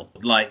well,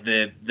 like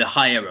the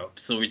higher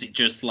ups, or is it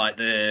just like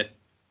the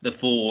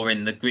four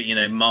in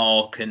the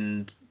Mark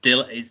and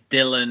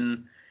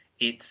Dylan?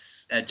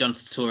 It's John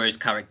Turturro's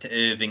character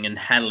Irving and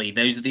Helly.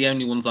 Those are the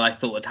only ones I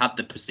thought had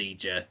the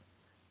procedure.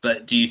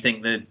 But do you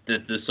think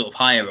the sort of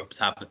higher ups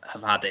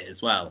have had it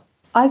as well?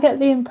 I get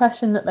the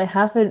impression that they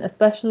haven't,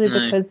 especially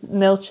because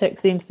Milchick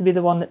seems to be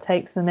the one that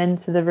takes them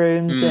into the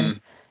rooms.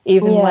 And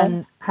even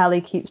when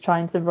Hallie keeps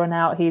trying to run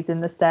out, he's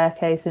in the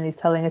staircase and he's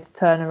telling her to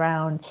turn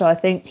around. So I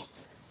think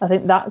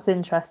that's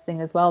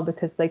interesting as well,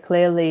 because they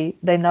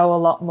know a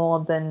lot more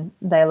than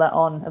they let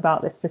on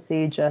about this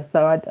procedure.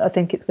 So I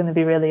think it's going to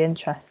be really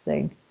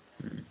interesting.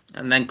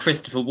 And then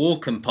Christopher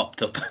Walken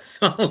popped up as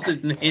well,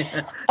 didn't he?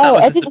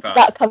 I didn't see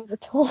that coming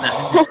at all.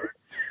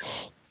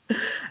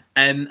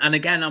 And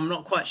again, I'm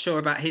not quite sure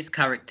about his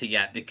character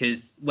yet,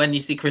 because when you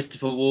see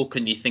Christopher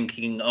Walken, you're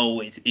thinking,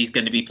 he's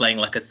going to be playing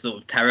like a sort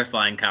of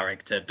terrifying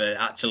character. But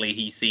actually,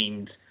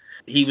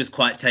 he was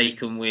quite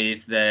taken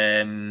with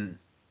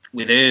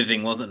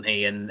Irving, wasn't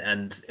he? And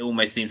it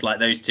almost seems like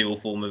those two will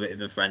form a bit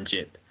of a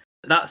friendship.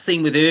 That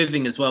scene with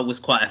Irving as well was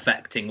quite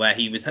affecting, where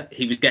he was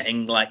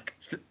getting like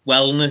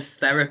wellness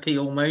therapy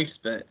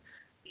almost, but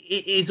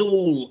it is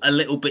all a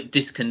little bit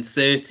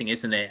disconcerting,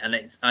 isn't it? And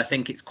I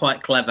think it's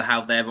quite clever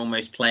how they're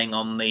almost playing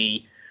on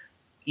the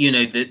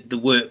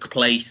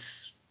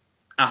workplace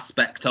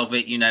aspect of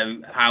it,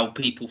 how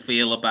people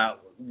feel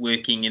about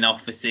working in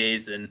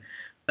offices, and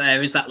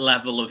there is that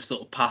level of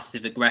sort of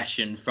passive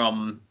aggression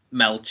from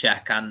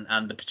Milchick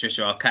and the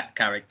Patricia Arquette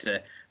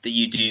character that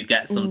you do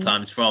get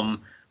sometimes from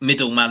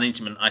middle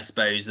management, I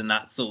suppose, and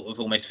that sort of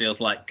almost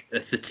feels like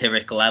a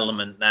satirical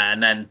element there,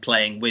 and then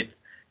playing with,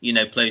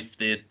 close to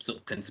the sort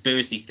of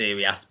conspiracy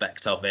theory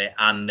aspect of it,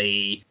 and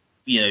the,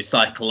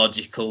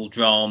 psychological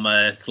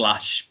drama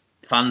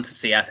 /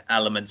 fantasy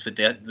elements with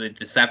the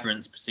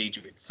Severance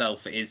procedure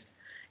itself.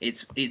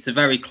 It's a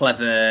very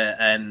clever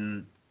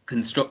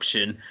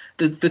construction.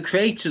 The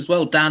creator as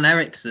well, Dan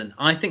Erickson,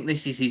 I think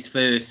this is his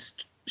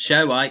first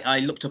show. I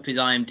looked up his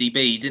IMDb.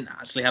 He didn't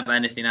actually have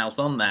anything else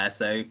on there,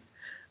 so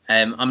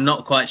I'm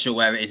not quite sure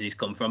where it is he's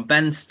come from.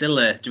 Ben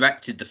Stiller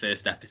directed the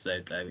first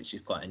episode, though, which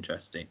is quite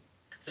interesting.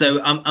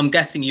 So I'm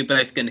guessing you're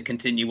both going to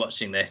continue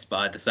watching this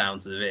by the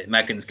sounds of it.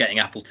 Megan's getting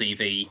Apple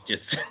TV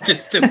just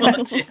to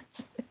watch it.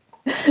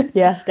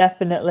 Yeah,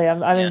 definitely.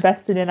 I'm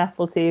invested in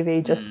Apple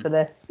TV just for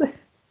this.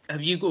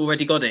 Have you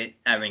already got it,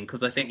 Erin?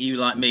 Because I think you,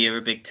 like me, are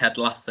a big Ted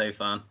Lasso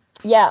fan.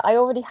 Yeah, I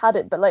already had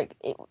it, but like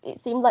it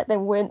seemed like there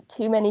weren't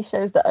too many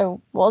shows that I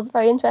was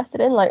very interested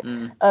in, like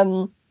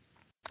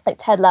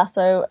Ted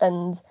Lasso,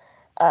 and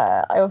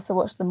I also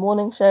watched The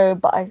Morning Show,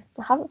 but I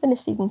haven't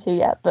finished season 2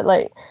 yet. But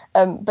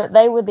but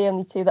they were the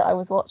only two that I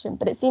was watching.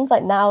 But it seems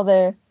like now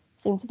they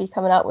seem to be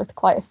coming out with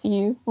quite a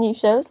few new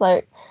shows.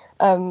 Like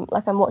I'm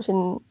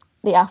watching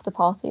The After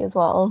Party as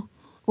well,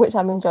 which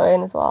I'm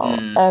enjoying as well.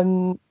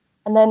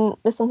 And then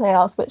there's something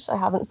else which I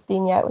haven't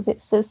seen yet. Was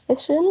it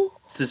Suspicion?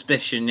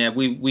 Suspicion, yeah.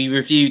 We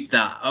reviewed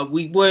that.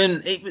 We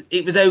weren't.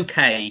 It was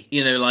okay.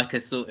 Like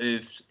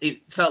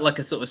it felt like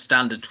a sort of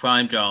standard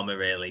crime drama,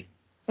 really.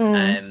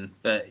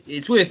 But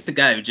it's worth the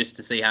go just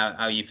to see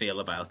how you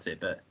feel about it.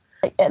 But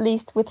at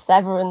least with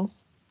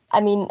Severance, I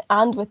mean,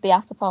 and with The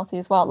After Party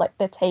as well, like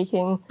they're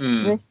taking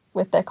risks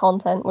with their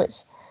content, which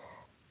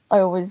I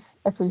always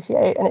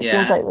appreciate. And it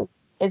seems like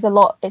it's a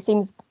lot. It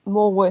seems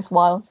more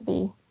worthwhile to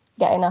be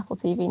getting Apple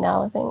TV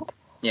now, I think.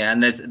 Yeah,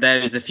 and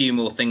there's a few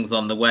more things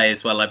on the way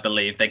as well, I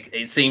believe.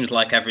 It seems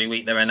like every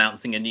week they're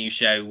announcing a new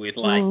show with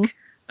like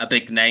a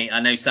big name. I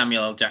know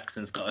Samuel L.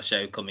 Jackson's got a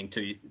show coming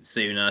to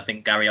soon, and I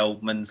think Gary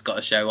Oldman's got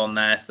a show on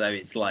there. So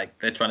it's like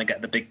they're trying to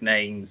get the big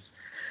names.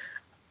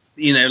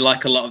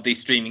 Like a lot of these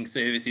streaming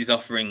services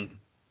offering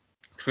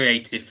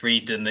creative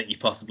freedom that you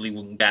possibly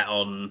wouldn't get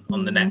on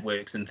the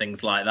networks and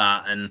things like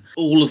that. And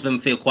all of them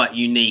feel quite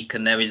unique,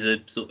 and there is a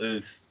sort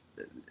of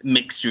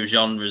mixture of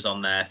genres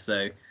on there,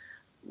 so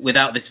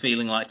without this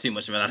feeling like too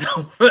much of an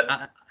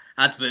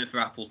advert for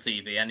Apple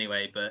TV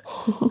anyway. But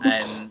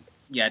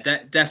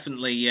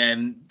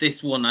definitely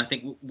this one I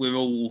think we're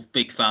all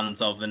big fans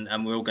of,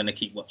 and we're all going to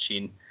keep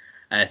watching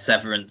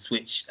Severance,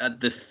 which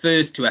the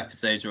first 2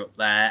 episodes are up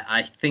there.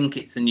 I think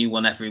it's a new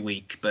one every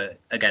week, but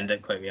again,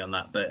 don't quote me on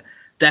that. But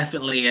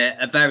definitely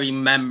a very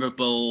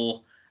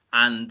memorable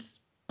and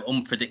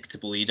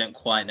unpredictable. You don't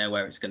quite know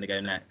where it's going to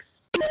go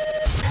next.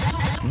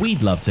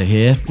 We'd love to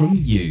hear from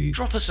you.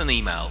 Drop us an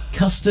email.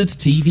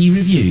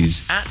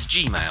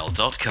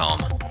 custardtvreviews@gmail.com.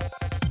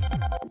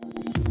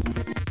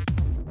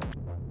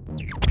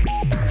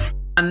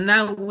 And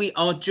now we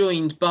are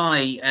joined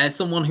by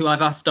someone who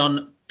I've asked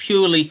on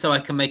purely so I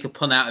can make a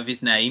pun out of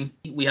his name.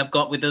 We have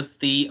got with us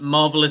the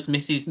marvellous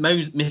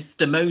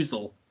Mr.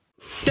 Maisel.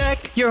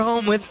 Deck your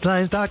home with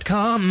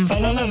Blinds.com.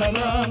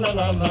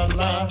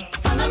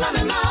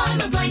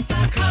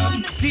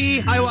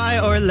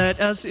 DIY or let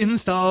us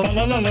install.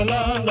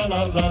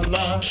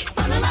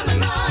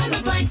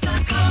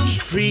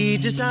 Free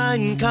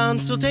design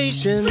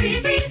consultation.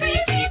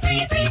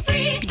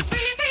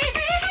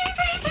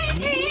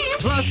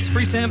 Plus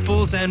free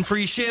samples and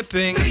free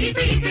shipping.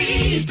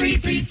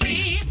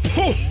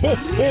 Ho, ho,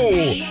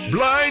 ho!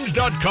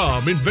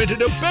 Blinds.com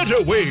invented a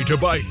better way to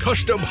buy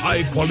custom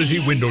high-quality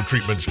window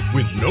treatments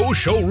with no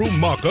showroom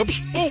mock-ups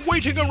or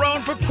waiting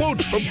around for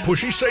quotes from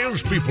pushy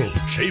salespeople,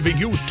 saving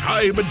you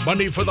time and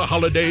money for the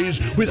holidays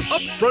with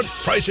upfront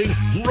pricing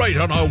right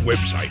on our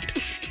website.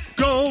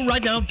 Go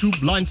right now to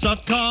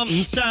Blinds.com.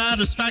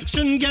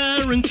 Satisfaction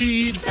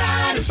guaranteed.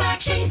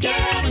 Satisfaction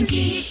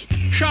guaranteed.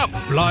 Shop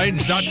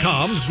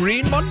Blinds.com's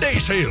Green Monday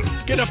sale.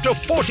 Get up to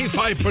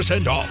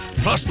 45% off,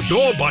 plus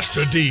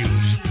doorbuster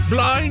deals.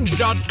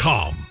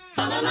 Blinds.com.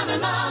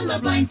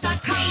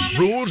 Blinds.com.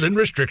 Rules and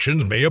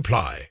restrictions may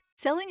apply.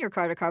 Selling your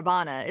car to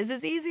Carvana is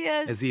as easy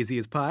as... As easy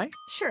as pie?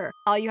 Sure.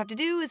 All you have to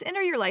do is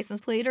enter your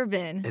license plate or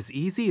VIN. As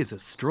easy as a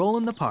stroll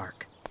in the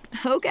park.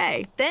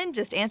 Okay, then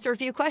just answer a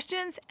few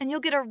questions and you'll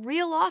get a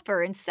real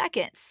offer in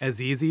seconds. As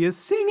easy as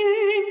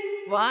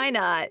singing. Why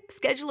not?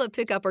 Schedule a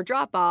pickup or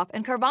drop off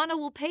and Carvana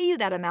will pay you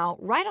that amount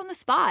right on the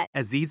spot.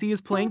 As easy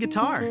as playing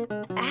guitar.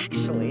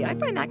 Actually, I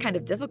find that kind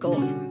of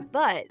difficult.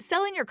 But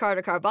selling your car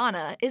to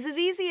Carvana is as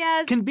easy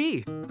as... Can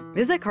be.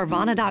 Visit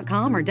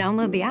Carvana.com or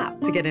download the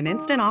app to get an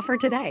instant offer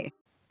today.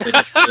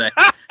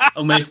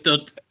 Almost a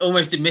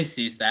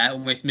misses there,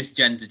 almost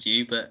misgendered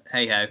you, but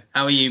hey ho.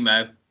 How are you,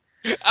 Mo?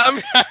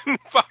 I'm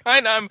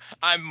fine.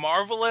 I'm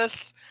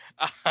marvelous.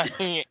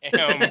 I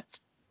am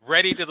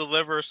ready to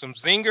deliver some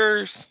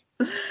zingers.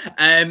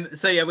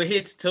 So yeah, we're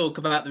here to talk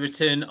about the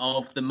return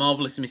of the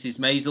Marvellous Mrs.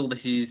 Maisel.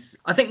 This is,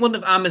 I think, one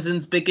of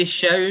Amazon's biggest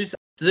shows.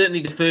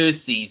 Certainly the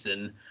first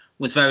season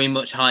was very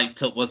much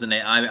hyped up, wasn't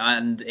it?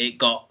 And it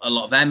got a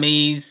lot of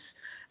Emmys.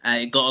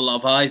 It got a lot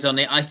of eyes on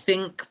it. I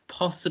think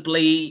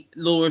possibly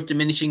law of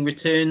diminishing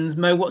returns.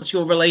 Mo, what's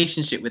your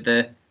relationship with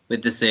the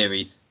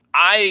series?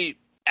 I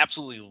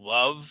absolutely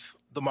love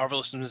the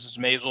Marvellous Mrs.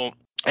 Maisel.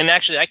 And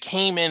actually, I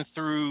came in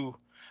through,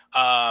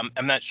 I'm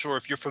not sure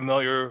if you're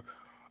familiar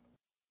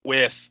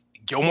with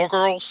Gilmore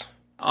Girls.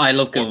 I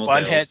love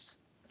Gilmore Girls.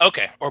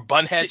 Okay, or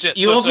Bunhead.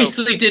 You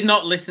obviously did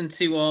not listen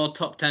to our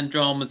top 10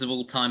 dramas of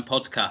all time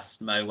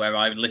podcast, Mo, where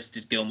I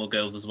listed Gilmore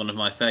Girls as one of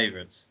my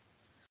favourites.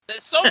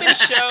 There's so many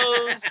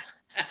shows,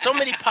 so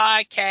many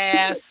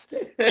podcasts,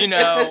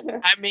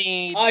 I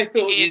mean... I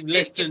thought you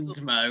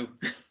listened, Mo.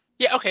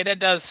 Yeah, okay, that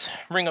does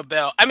ring a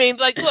bell. I mean,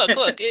 like, look,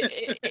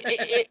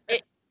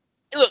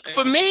 look,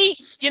 for me,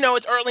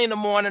 it's early in the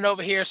morning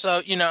over here,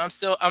 so,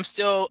 I'm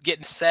still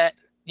getting set,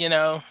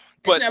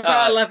 But isn't it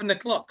about 11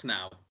 o'clock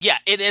now? Yeah,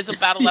 it is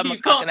about 11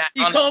 o'clock.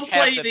 You can't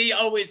play the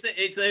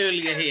it's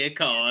earlier here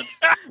card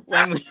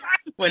when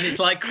it's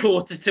like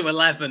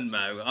 11:45,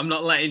 Mo. I'm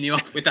not letting you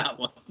off with that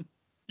one.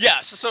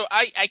 Yeah, so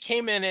I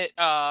came in it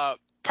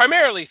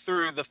primarily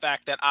through the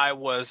fact that I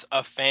was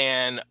a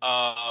fan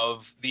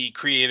of the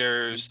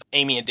creators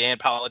Amy and Dan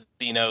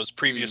Palladino's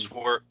previous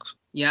works.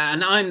 Yeah,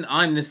 and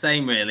I'm the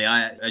same really.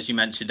 As you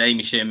mentioned,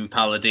 Amy Sherman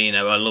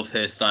Palladino. I love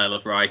her style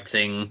of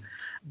writing,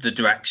 the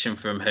direction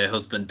from her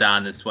husband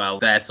Dan as well,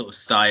 their sort of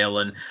style.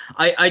 And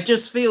I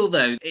just feel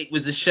though it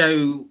was a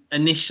show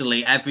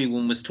initially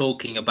everyone was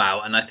talking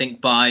about, and I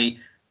think by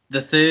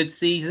the third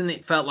season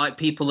it felt like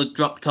people had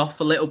dropped off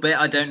a little bit.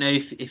 I don't know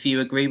if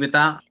you agree with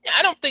that.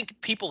 I don't think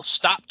people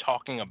stopped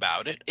talking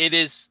about it. It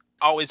is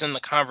always in the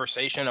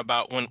conversation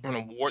about when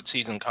award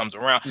season comes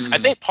around. I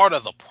think part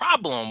of the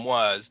problem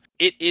was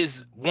it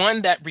is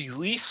one that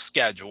release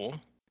schedule,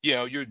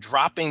 you're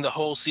dropping the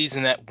whole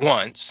season at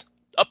once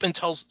up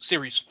until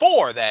series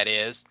 4, that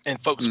is,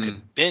 and folks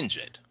could binge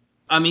it.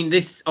 I mean,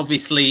 this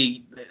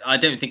obviously, I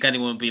don't think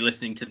anyone will be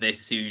listening to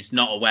this who's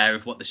not aware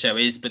of what the show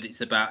is, but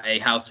it's about a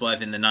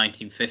housewife in the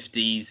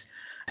 1950s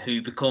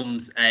who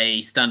becomes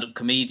a stand-up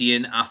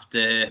comedian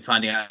after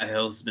finding out her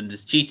husband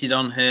has cheated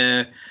on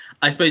her.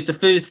 I suppose the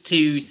first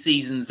 2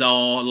 seasons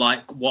are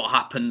like what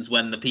happens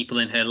when the people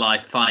in her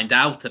life find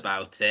out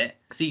about it.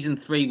 Season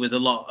 3 was a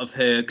lot of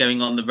her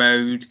going on the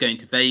road, going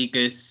to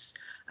Vegas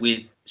with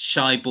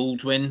Shy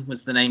Baldwin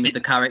was the name of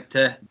the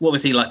character. What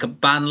was he, like a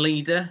band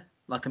leader?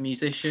 Like a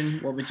musician?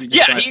 What would you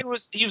describe? Yeah,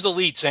 he was a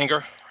lead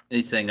singer.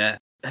 Lead singer.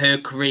 Her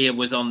career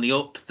was on the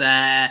up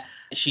there.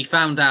 She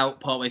found out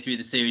partway through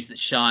the series that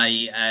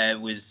Shy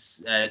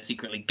was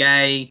secretly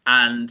gay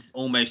and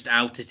almost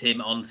outed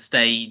him on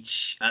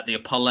stage at the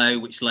Apollo,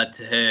 which led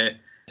to her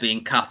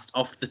being cast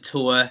off the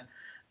tour.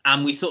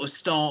 And we sort of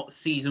start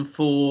season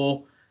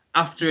 4.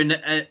 After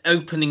an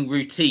opening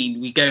routine,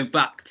 we go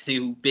back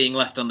to being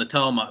left on the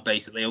tarmac,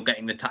 basically, or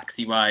getting the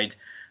taxi ride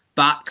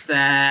back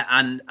there.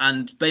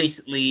 And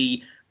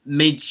basically,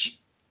 Midge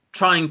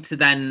trying to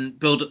then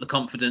build up the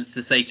confidence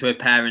to say to her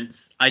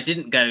parents, I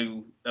didn't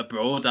go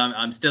abroad,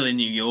 I'm still in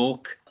New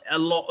York. A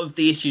lot of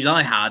the issues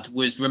I had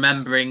was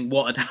remembering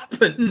what had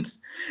happened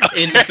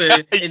in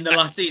the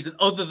last season.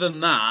 Other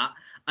than that,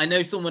 I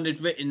know someone had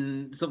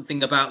written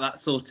something about that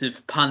sort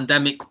of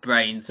pandemic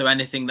brain. So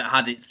anything that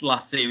had its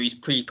last series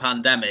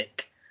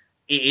pre-pandemic,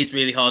 it is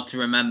really hard to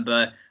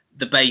remember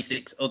the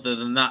basics other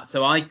than that.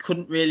 So I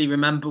couldn't really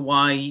remember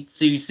why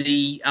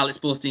Susie, Alex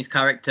Borstein's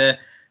character,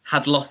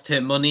 had lost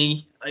her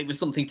money. It was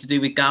something to do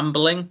with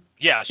gambling.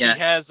 Yeah, she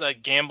has a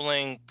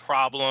gambling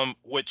problem,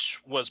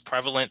 which was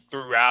prevalent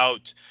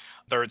throughout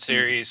third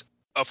series.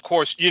 Of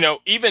course,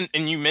 even,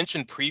 and you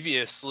mentioned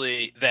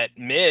previously that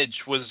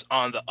Midge was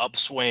on the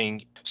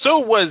upswing. So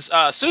was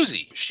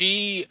Susie.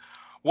 She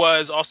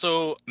was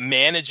also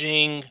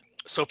managing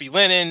Sophie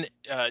Lennon,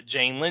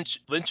 Jane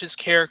Lynch's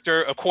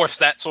character. Of course,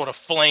 that sort of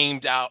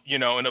flamed out,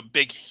 in a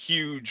big,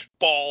 huge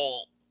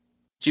ball.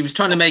 She was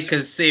trying to make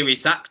a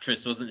serious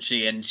actress, wasn't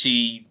she? And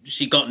she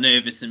got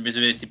nervous and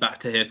reverted back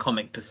to her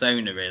comic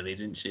persona, really,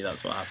 didn't she?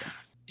 That's what happened.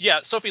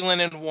 Yeah, Sophie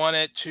Lennon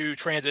wanted to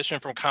transition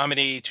from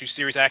comedy to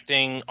serious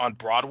acting on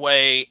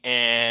Broadway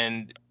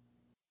and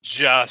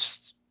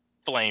just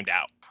flamed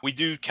out. We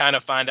do kind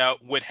of find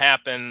out what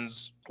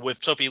happens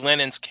with Sophie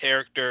Lennon's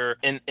character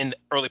in the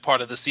early part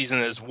of the season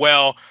as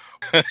well,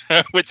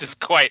 which is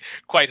quite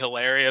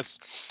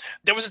hilarious.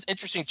 There was an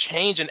interesting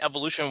change and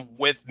evolution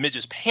with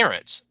Midge's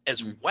parents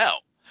as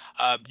well.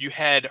 You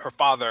had her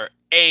father,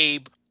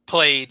 Abe,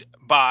 played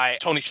by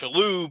Tony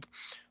Shalhoub,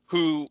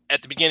 who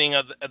at the beginning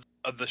of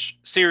the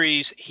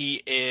series,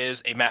 he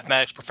is a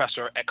mathematics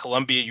professor at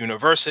Columbia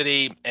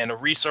University and a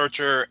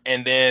researcher.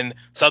 And then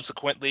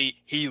subsequently,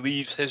 he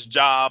leaves his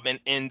job and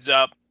ends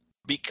up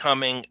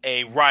becoming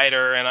a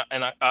writer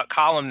and a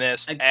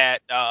columnist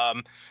at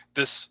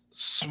this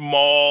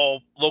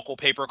small local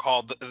paper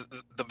called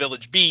the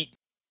Village Beat.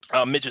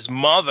 Midge's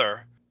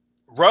mother,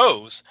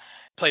 Rose,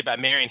 played by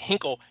Marion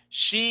Hinkle,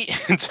 she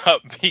ends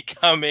up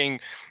becoming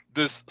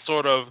this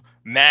sort of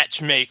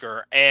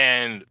matchmaker,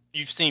 and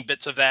you've seen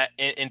bits of that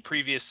in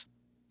previous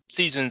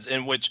seasons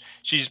in which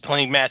she's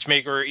playing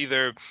matchmaker.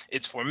 Either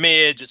it's for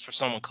Midge, it's for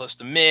someone close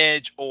to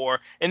Midge,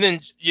 and then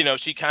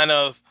she kind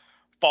of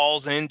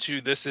falls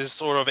into this is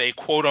sort of a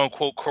quote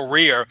unquote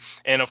career.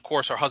 And of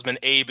course, her husband,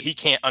 Abe, he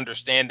can't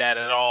understand that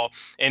at all.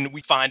 And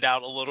we find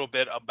out a little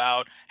bit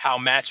about how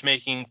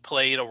matchmaking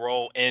played a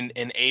role in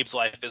Abe's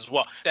life as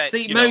well.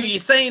 Mo, you're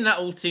saying that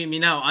all to me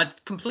now.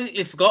 I'd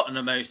completely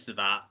forgotten most of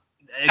that.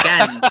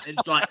 Again,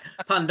 it's like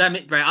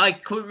pandemic break. I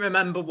couldn't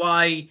remember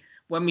why,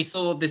 when we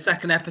saw the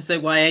second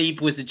episode, why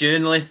Abe was a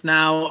journalist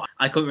now.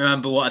 I couldn't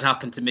remember what had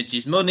happened to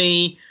Midge's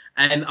money.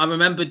 And I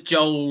remember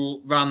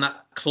Joel ran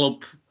that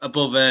club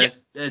above a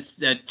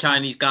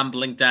Chinese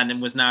gambling den and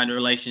was now in a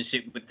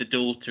relationship with the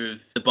daughter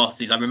of the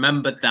bosses. I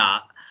remembered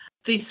that.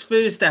 This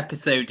first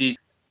episode is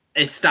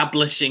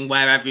establishing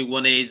where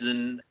everyone is.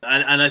 And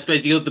I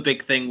suppose the other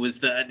big thing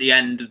was that at the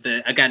end of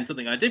again,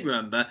 something I did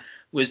remember,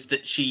 was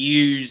that she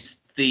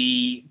used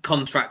the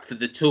contract for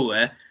the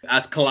tour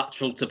as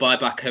collateral to buy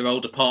back her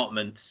old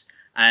apartment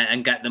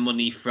and get the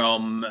money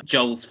from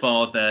Joel's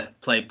father,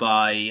 played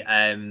by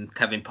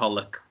Kevin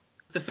Pollak.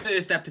 The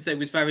first episode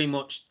was very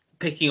much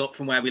picking up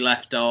from where we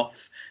left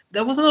off.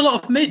 There wasn't a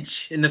lot of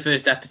Midge in the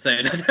first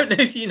episode. I don't know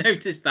if you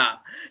noticed that.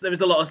 There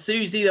was a lot of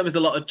Susie, there was a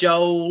lot of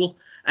Joel,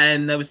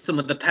 and there was some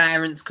of the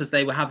parents because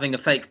they were having a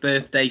fake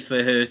birthday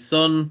for her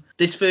son.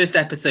 This first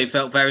episode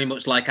felt very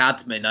much like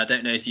admin. I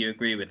don't know if you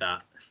agree with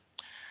that.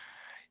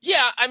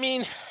 Yeah, I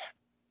mean,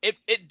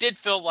 it did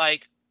feel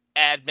like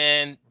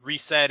admin,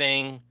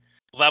 resetting,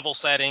 level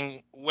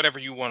setting, whatever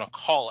you want to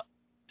call it.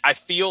 I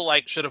feel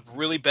like should have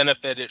really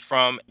benefited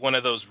from one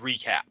of those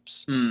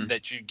recaps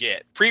that you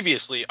get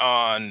previously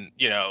on,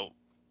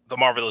 the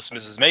Marvellous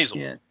Mrs. Maisel.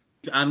 Yeah.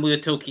 And we were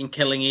talking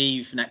Killing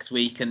Eve next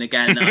week, and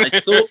again,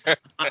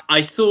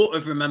 I sort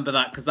of remember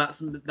that because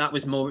that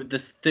was more.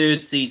 This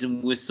third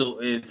season was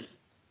sort of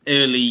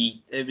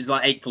early. It was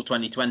like April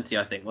 2020,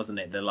 I think, wasn't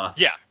it? The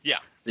last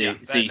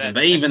season.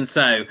 But even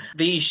so,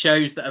 these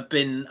shows that have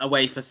been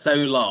away for so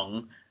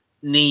long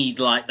need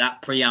like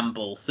that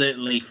preamble,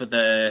 certainly for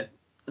the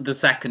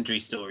secondary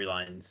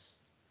storylines.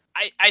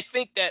 I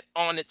think that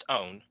on its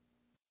own,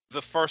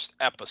 the first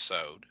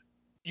episode,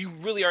 you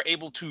really are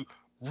able to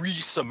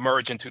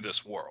re-submerge into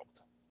this world.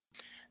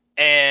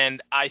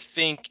 And I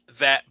think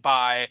that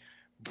by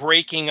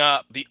breaking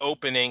up the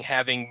opening,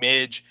 having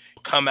Midge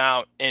come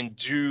out and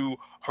do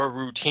her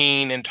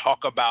routine and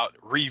talk about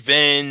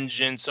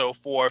revenge and so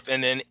forth,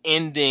 and then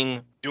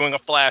doing a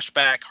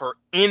flashback, her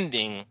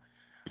ending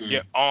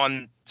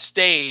on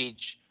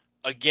stage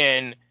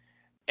again,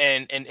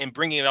 and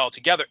bringing it all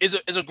together is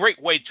a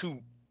great way to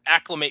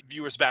acclimate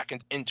viewers back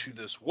into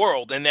this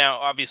world. And now,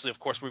 obviously, of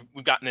course,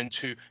 we've gotten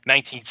into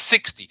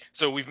 1960,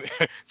 so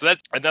so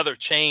that's another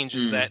change.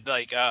 Is that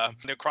like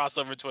the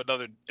crossover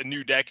to a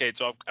new decade?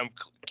 So I'm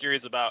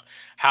curious about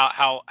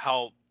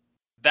how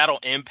that'll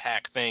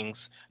impact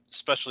things,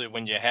 especially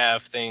when you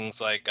have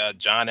things like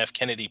John F.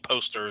 Kennedy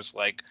posters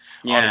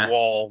on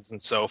walls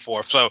and so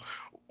forth. So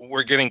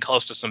we're getting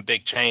close to some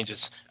big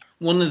changes.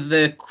 One of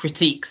the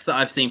critiques that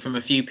I've seen from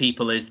a few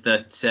people is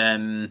that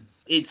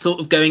it's sort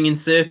of going in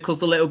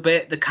circles a little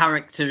bit. The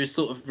character has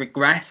sort of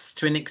regressed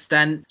to an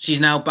extent. She's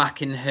now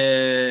back in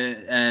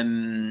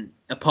her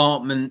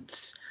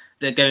apartment.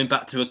 They're going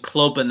back to a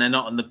club and they're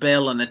not on the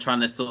bill, and they're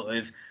trying to sort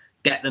of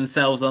get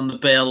themselves on the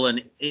bill.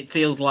 And it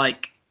feels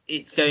like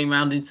it's going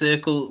round in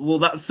circles. Well,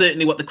 that's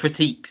certainly what the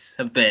critiques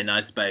have been,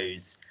 I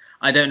suppose.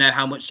 I don't know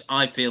how much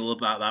I feel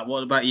about that.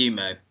 What about you,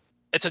 Mo?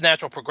 It's a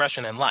natural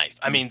progression in life.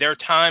 I mean, there are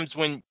times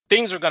when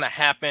things are going to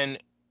happen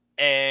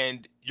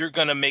and you're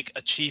going to make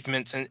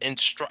achievements and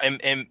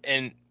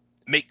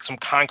make some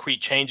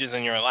concrete changes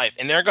in your life.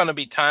 And there are going to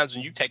be times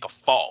when you take a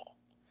fall.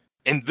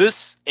 And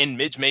this, in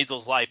Midge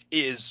Maisel's life,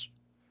 is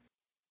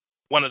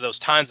one of those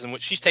times in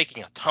which she's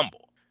taking a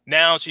tumble.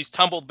 Now she's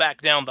tumbled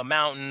back down the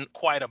mountain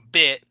quite a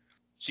bit.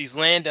 She's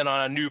landing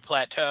on a new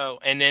plateau,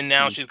 and then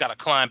now she's got to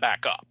climb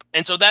back up.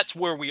 And so that's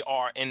where we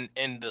are in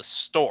the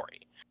story.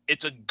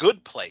 It's a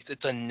good place.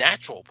 It's a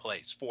natural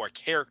place for a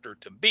character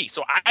to be.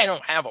 So I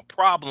don't have a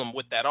problem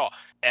with that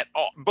at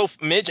all. Both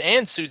Midge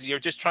and Susie are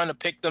just trying to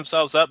pick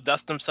themselves up,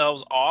 dust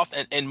themselves off,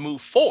 and move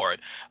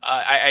forward.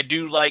 I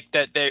do like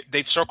that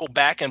they've circled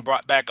back and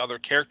brought back other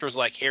characters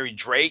like Harry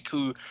Drake,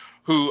 who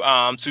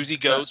Susie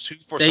goes to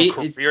for some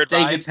career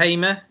advice. David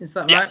Paymer, is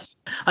that right?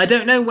 I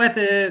don't know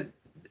whether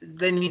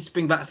they need to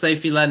bring back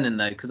Sophie Lennon,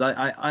 though, because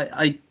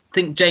I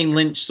think Jane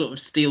Lynch sort of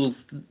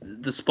steals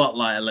the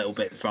spotlight a little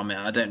bit from it.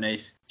 I don't know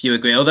if you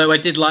agree. Although I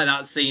did like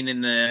that scene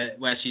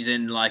where she's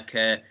in like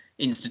a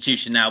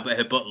institution now, but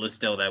her butler's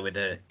still there with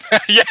her.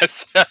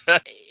 Yes.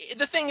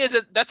 The thing is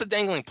that's a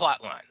dangling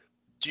plot line.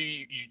 Do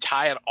you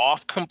tie it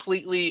off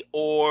completely,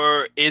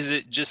 or is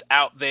it just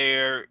out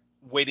there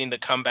waiting to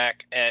come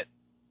back at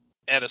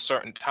a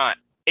certain time?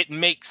 It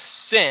makes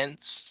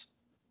sense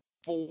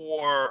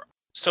for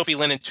Sophie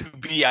Lennon to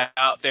be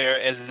out there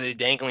as a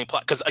dangling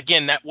plot, because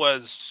again, that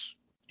was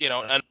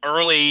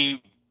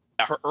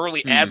her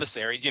early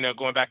adversary,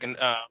 going back in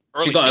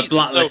early she got seasons. her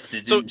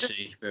blacklisted, didn't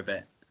she, for a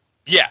bit?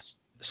 Yes.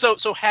 So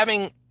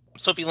having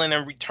Sophie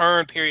Lennon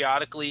return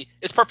periodically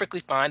is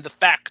perfectly fine. The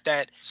fact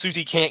that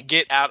Susie can't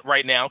get out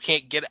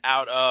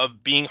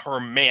of being her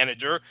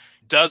manager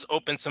does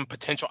open some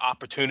potential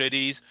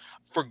opportunities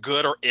for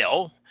good or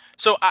ill.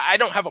 So I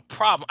don't have a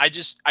problem. I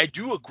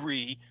do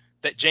agree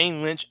that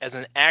Jane Lynch as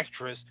an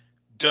actress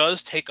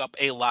does take up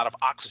a lot of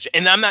oxygen.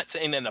 And I'm not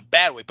saying in a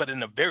bad way, but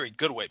in a very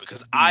good way,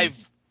 because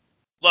I've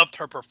loved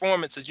her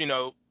performances,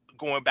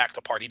 going back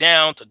to Party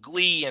Down, to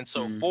Glee, and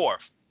so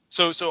forth.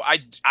 So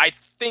I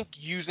think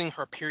using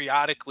her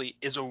periodically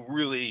is a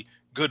really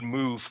good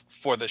move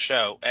for the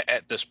show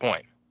at this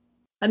point.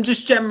 And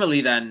just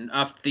generally then,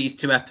 after these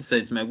two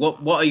episodes, Mo,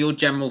 what are your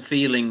general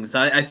feelings?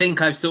 I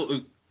think I've sort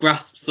of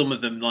grasped some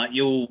of them, like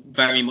you're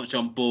very much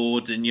on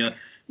board, and you're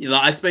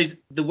like, I suppose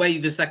the way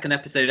the second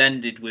episode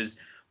ended was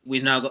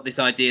we've now got this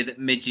idea that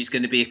Midge is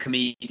going to be a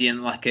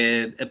comedian, like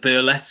a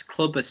burlesque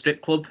club, a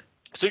strip club.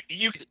 So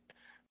you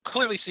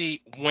clearly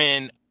see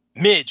when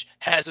Midge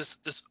has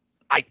this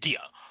idea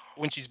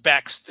when she's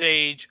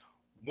backstage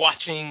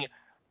watching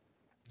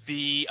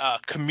the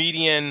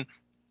comedian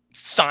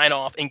sign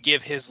off and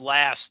give his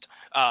last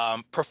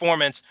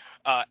performance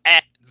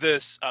at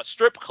this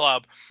strip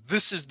club.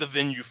 This is the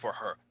venue for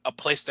her, a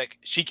place that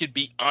she could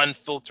be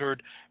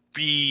unfiltered,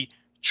 be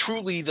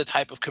truly the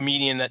type of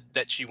comedian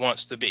that she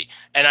wants to be.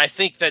 And I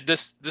think that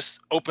this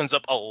opens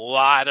up a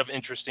lot of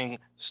interesting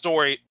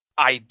story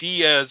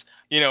ideas.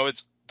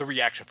 It's the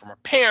reaction from her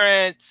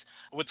parents,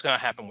 what's going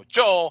to happen with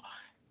Joel.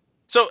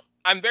 So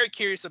I'm very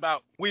curious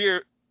about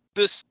where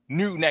this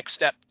new next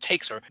step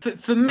takes her.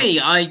 For me,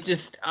 I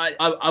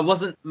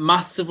wasn't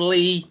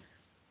massively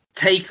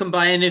taken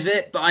by any of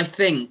it, but I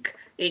think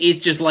it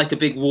is just like a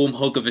big warm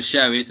hug of a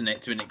show, isn't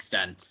it, to an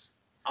extent?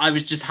 I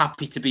was just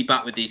happy to be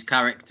back with these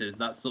characters.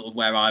 That's sort of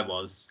where I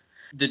was.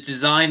 The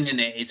design in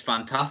it is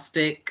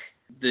fantastic.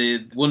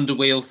 The Wonder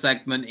Wheel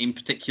segment in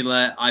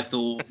particular, I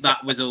thought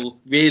that was all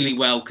really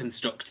well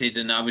constructed.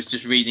 And I was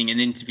just reading an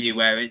interview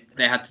where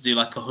they had to do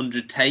like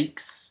 100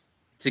 takes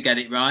to get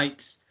it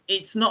right.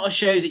 It's not a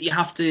show that you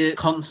have to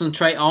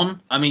concentrate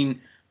on. I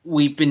mean,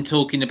 we've been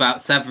talking about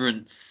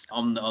Severance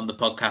on the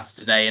podcast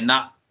today, and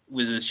that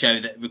was a show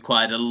that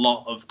required a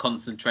lot of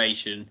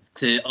concentration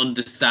to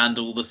understand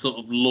all the sort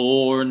of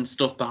lore and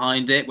stuff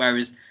behind it.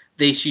 Whereas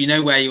this, you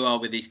know where you are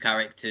with these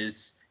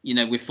characters.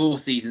 We're 4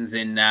 seasons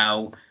in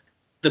now.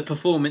 The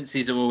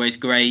performances are always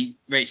great.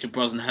 Rachel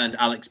Brosnahan,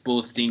 Alex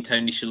Borstein,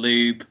 Tony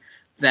Shalhoub,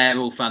 they're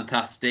all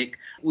fantastic.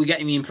 We're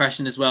getting the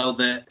impression as well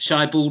that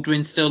Shai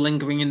Baldwin's still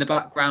lingering in the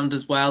background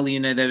as well.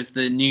 There was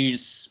the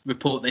news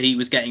report that he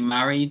was getting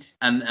married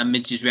and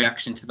Midge's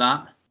reaction to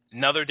that.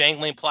 Another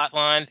dangling plot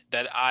line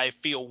that I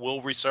feel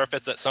will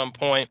resurface at some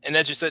point. And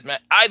as you said,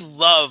 Matt, I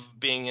love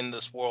being in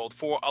this world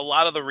for a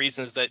lot of the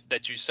reasons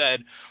that you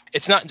said.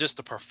 It's not just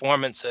the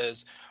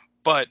performances,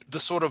 but the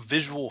sort of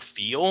visual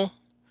feel.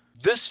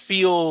 This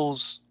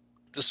feels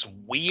this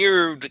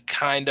weird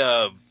kind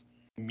of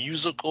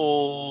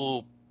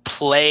musical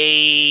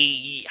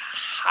play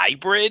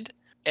hybrid,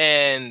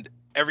 and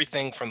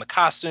everything from the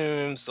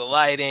costumes, the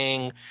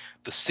lighting,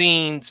 the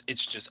scenes,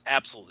 it's just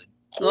absolutely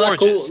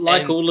gorgeous.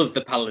 Like all of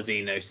the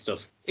Palladino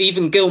stuff.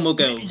 Even Gilmore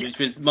Girls, which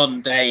was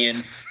modern day,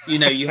 and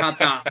you had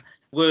that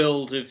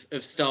world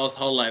of Stars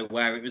Hollow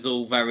where it was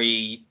all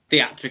very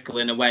theatrical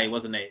in a way,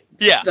 wasn't it?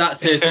 Yeah.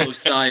 That's her sort of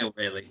style,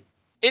 really.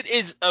 It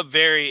is a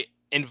very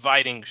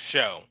inviting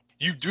show.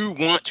 You do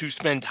want to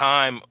spend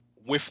time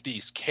with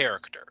these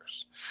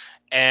characters.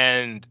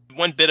 And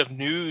one bit of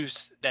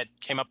news that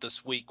came up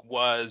this week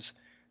was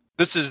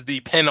this is the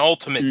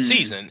penultimate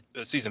season.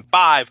 Season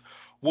 5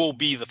 will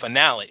be the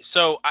finale.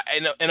 So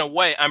in a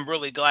way, I'm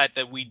really glad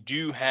that we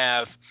do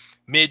have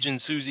Midge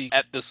and Susie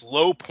at this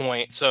low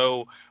point,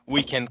 so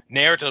we can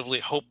narratively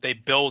hope they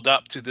build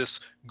up to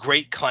this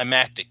great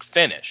climactic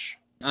finish.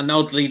 And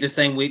oddly, the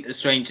same week that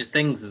Stranger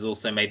Things has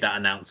also made that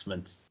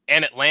announcement.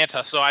 And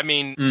Atlanta. So, I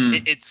mean,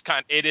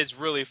 it is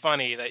really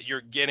funny that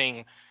you're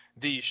getting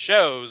these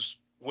shows,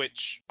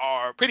 which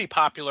are pretty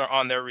popular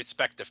on their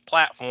respective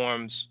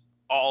platforms,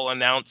 all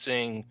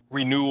announcing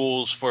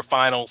renewals for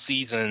final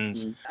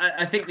seasons.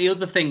 I think the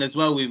other thing as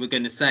well we were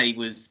going to say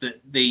was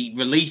that the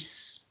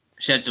release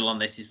schedule on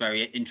this is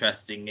very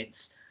interesting.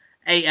 It's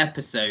 8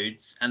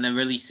 episodes and they're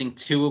releasing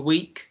 2 a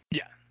week.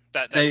 Yeah,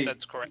 that's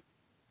correct.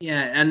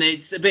 Yeah, and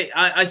it's a bit,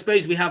 I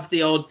suppose we have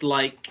the odd,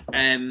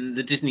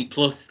 the Disney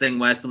Plus thing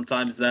where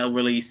sometimes they'll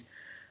release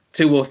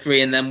 2 or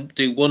 3 and then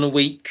do 1 a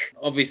week.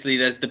 Obviously,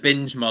 there's the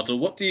binge model.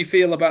 What do you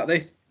feel about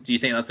this? Do you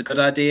think that's a good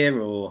idea,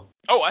 or?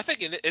 Oh, I think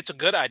it's a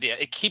good idea.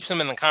 It keeps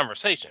them in the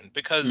conversation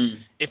because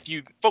if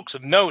you folks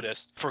have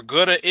noticed, for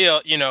good or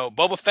ill,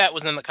 Boba Fett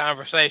was in the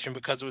conversation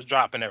because it was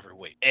dropping every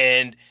week.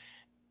 And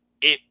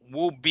it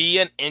will be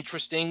an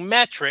interesting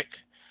metric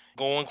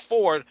going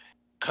forward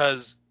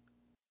because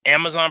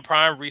Amazon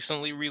Prime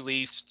recently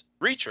released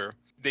Reacher.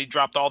 They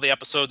dropped all the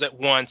episodes at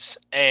once,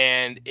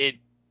 and it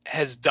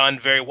has done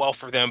very well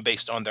for them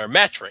based on their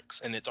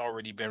metrics, and it's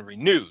already been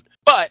renewed.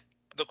 But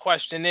the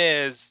question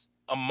is,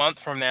 a month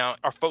from now,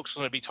 are folks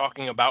going to be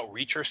talking about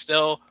Reacher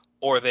still,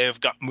 or they've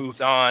got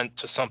moved on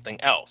to something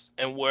else?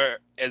 And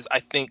whereas I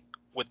think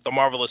with the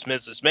Marvellous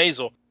Mrs.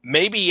 Maisel,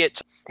 maybe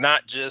it's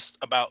not just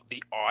about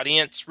the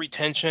audience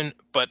retention,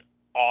 but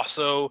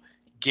also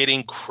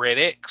getting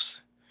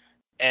critics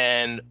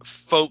and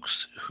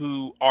folks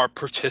who are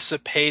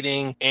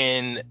participating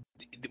in,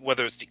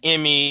 whether it's the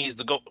Emmys,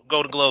 the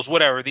Golden Globes,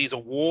 whatever, these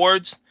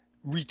awards,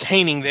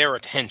 retaining their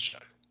attention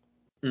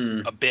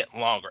a bit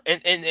longer.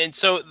 And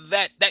so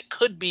that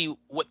could be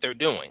what they're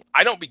doing.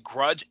 I don't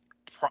begrudge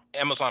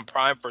Amazon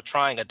Prime for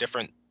trying a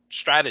different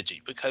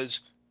strategy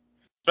because,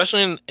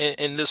 especially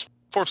in this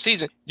 4th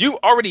season, you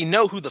already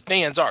know who the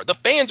fans are. The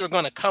fans are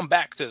going to come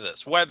back to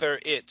this, whether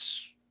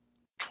it's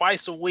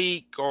twice a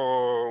week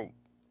or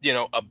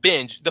a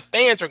binge. The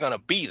fans are going to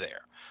be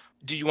there.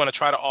 Do you want to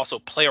try to also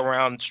play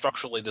around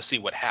structurally to see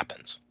what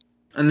happens?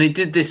 And they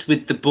did this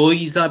with The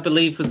Boys, I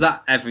believe. Was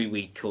that every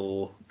week,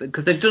 or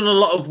because they've done a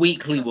lot of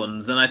weekly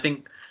ones? And I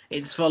think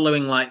It's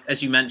following, like,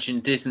 as you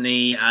mentioned,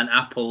 Disney and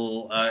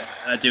Apple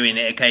are doing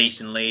it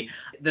occasionally.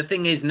 The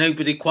thing is,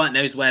 nobody quite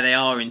knows where they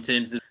are in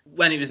terms of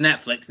when it was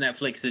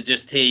Netflix is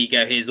just, here you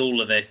go, here's all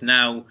of this.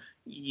 Now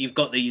you've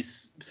got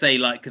these, say,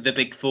 like the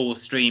big four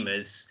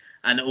streamers,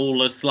 and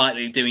all are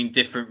slightly doing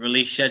different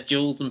release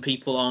schedules, and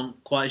people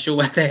aren't quite sure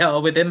where they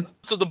are with him.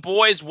 So The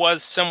Boys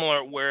was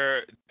similar,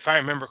 where, if I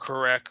remember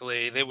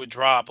correctly, they would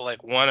drop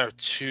like 1 or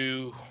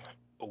 2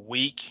 a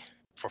week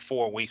for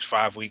 4 weeks,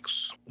 5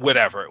 weeks,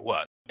 whatever it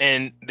was.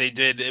 And they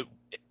did it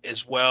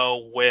as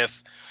well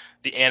with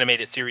the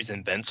animated series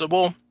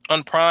Invincible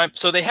on Prime.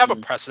 So they have a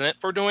precedent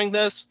for doing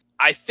this.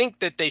 I think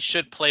that they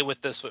should play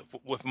with this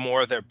with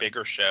more of their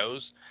bigger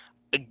shows.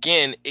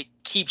 Again, it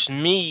keeps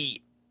me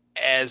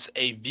as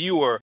a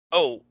viewer,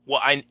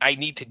 I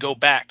need to go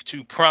back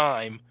to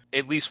Prime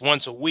at least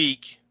once a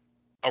week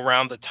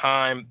around the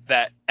time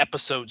that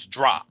episodes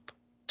drop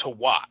to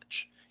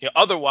watch.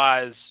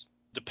 Otherwise,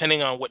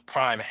 depending on what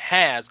Prime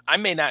has, I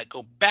may not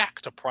go back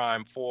to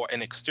Prime for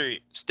an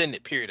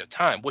extended period of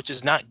time, which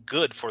is not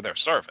good for their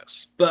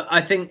service. But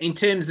I think in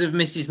terms of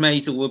Mrs.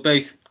 Maisel, we're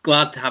both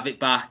glad to have it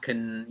back,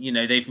 and,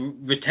 they've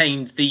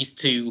retained these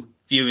 2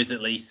 viewers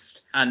at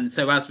least. And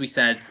so, as we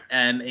said,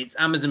 it's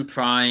Amazon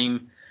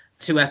Prime,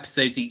 2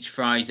 episodes each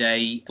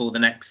Friday for the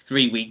next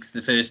 3 weeks.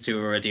 The first 2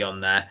 are already on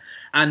there.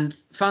 And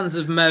fans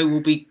of Mo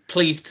will be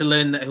pleased to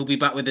learn that he'll be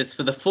back with us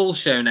for the full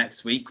show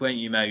next week, won't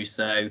you, Mo?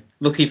 So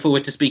looking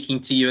forward to speaking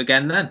to you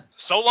again then.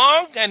 So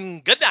long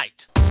and good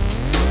night.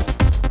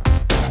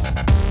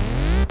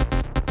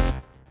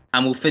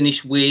 And we'll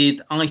finish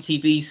with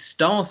ITV's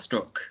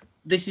Starstruck.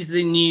 This is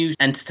the new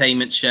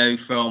entertainment show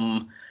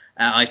from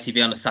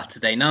ITV on a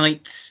Saturday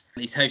night.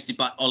 It's hosted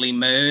by Ollie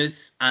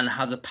Murs and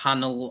has a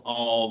panel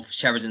of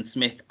Sheridan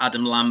Smith,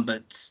 Adam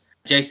Lambert,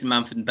 Jason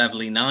Manford and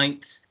Beverly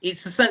Knight.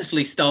 It's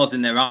essentially stars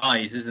in their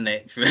eyes, isn't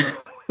it?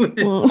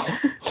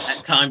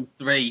 At times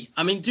 3.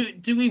 I mean,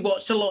 do we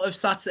watch a lot of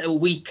Saturday or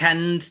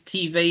weekend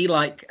TV?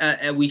 Like,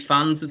 are we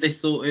fans of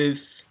this sort of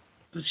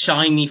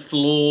shiny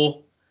floor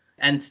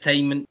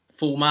entertainment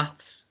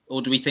format?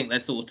 Or do we think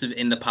they're sort of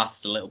in the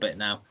past a little bit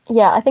now?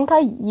 Yeah, I think I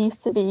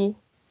used to be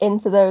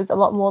into those a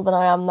lot more than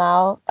I am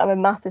now. I'm a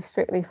massive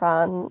Strictly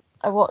fan.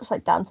 I watch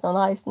like Dancing on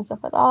Ice and stuff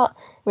like that,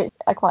 which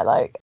I quite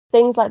like.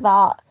 Things like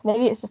that.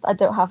 Maybe it's just I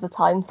don't have the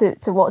time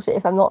to watch it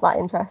if I'm not that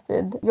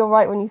interested. You're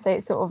right when you say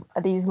it's sort of,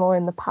 are these more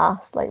in the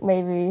past? Like,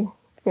 maybe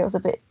feels a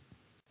bit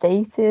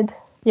dated.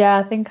 Yeah,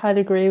 I think I'd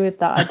agree with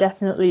that. I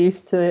definitely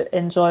used to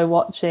enjoy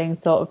watching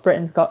sort of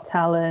Britain's Got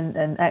Talent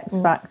and X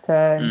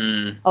Factor.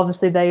 And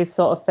obviously they've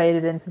sort of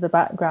faded into the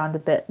background a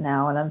bit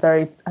now. And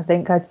I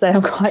think I'd say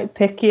I'm quite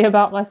picky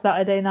about my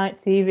Saturday night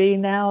TV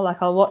now.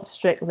 Like, I'll watch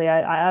Strictly.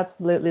 I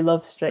absolutely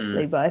love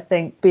Strictly. But I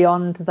think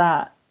beyond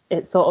that,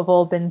 it's sort of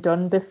all been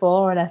done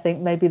before. And I think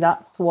maybe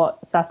that's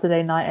what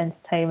Saturday night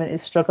entertainment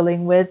is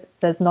struggling with.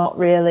 There's not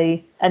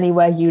really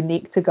anywhere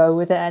unique to go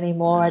with it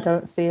anymore, I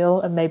don't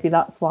feel. And maybe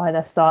that's why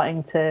they're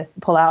starting to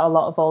pull out a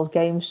lot of old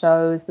game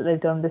shows that they've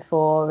done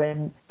before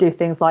and do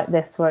things like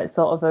this, where it's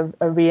sort of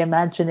a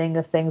reimagining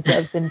of things that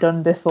have been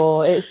done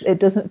before. It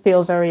doesn't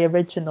feel very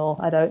original,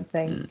 I don't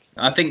think.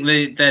 I think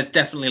there's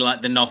definitely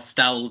like the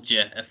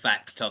nostalgia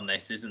effect on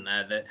this, isn't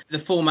there? The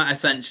format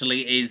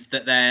essentially is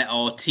that there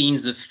are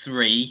teams of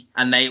 3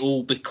 and they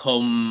all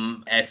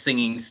become a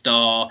singing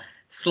star,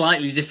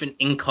 slightly different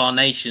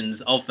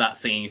incarnations of that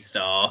singing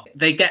star.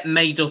 They get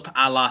made up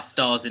a la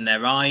Stars in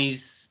Their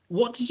Eyes.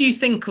 What did you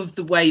think of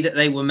the way that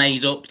they were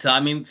made up to? I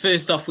mean,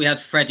 first off, we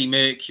had Freddie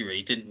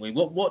Mercury, didn't we?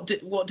 What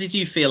did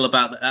you feel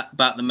about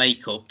the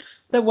makeup?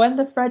 When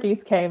the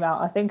Freddies came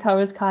out, I think I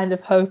was kind of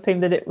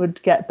hoping that it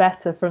would get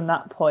better from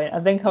that point. I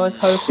think I was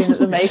hoping that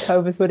the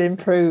makeovers would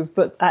improve,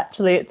 but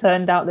actually it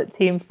turned out that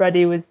Team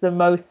Freddie was the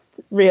most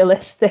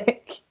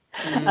realistic.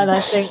 And I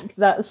think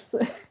that's...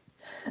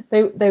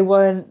 They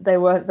weren't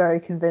very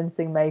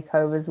convincing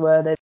makeovers,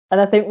 were they? And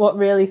I think what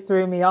really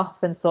threw me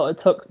off and sort of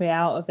took me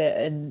out of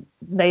it and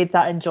made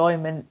that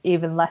enjoyment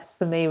even less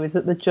for me was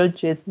that the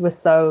judges were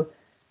so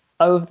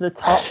over the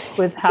top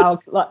with how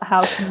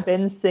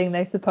convincing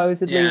they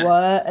supposedly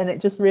were, and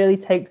it just really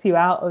takes you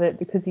out of it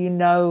because you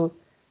know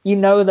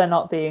they're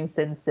not being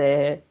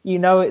sincere. You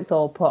know it's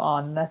all put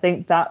on. And I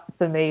think that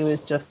for me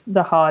was just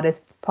the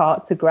hardest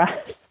part to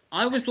grasp.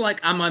 I was like,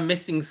 am I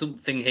missing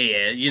something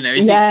here?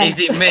 Is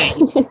it me?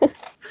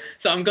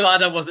 So I'm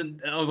glad I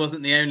wasn't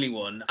the only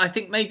one. I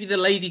think maybe the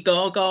Lady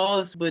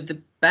Gagas were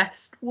the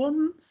best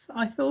ones,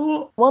 I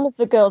thought. One of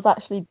the girls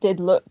actually did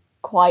look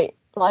quite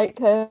like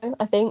her,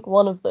 I think,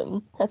 one of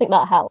them. I think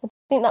that helped. I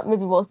think that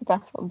maybe was the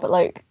best one, but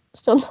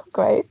still not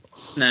great.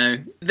 No.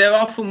 There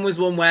often was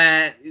one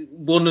where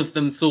one of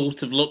them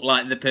sort of looked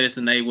like the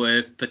person they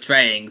were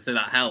portraying, so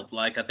that helped.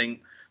 I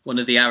think one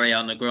of the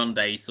Ariana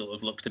Grande sort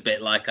of looked a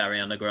bit like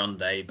Ariana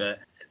Grande, but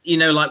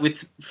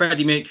with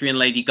Freddie Mercury and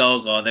Lady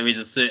Gaga, there is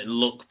a certain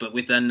look, but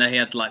then they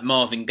had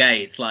Marvin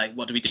Gaye. It's like,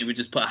 what do? We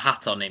just put a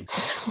hat on him.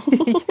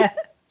 Yeah.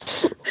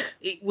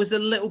 It was a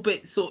little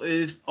bit sort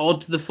of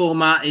odd. The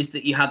format is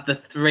that you had the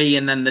three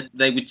and then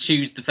they would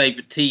choose the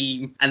favourite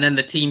team and then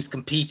the teams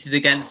competed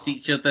against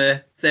each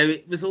other. So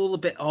it was all a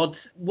bit odd.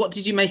 What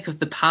did you make of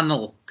the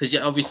panel? Because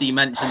obviously you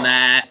mentioned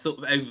their sort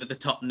of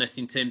over-the-topness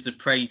in terms of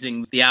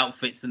praising the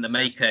outfits and the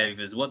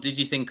makeovers. What did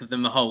you think of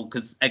them a whole?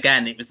 Because,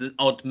 again, it was an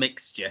odd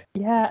mixture.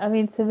 Yeah, I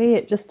mean, to me,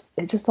 it just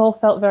all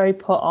felt very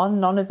put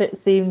on. None of it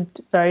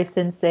seemed very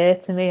sincere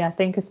to me. I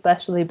think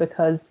especially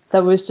because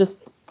there was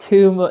just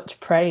too much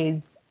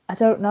praise. I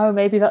don't know,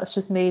 maybe that's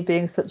just me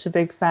being such a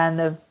big fan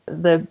of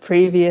the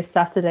previous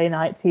Saturday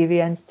night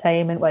TV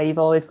entertainment where you've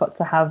always got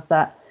to have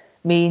that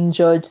mean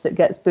judge that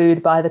gets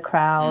booed by the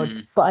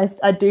crowd. But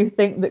I do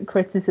think that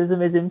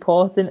criticism is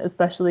important,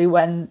 especially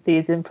when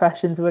these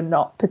impressions were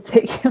not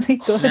particularly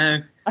good.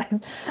 No.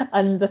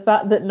 And the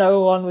fact that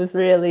no one was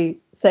really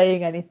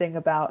saying anything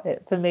about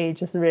it, for me,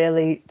 just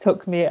really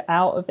took me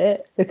out of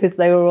it, because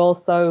they were all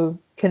so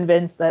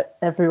convinced that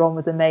everyone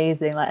was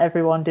amazing, like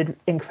everyone did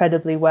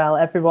incredibly well,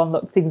 everyone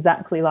looked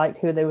exactly like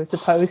who they were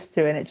supposed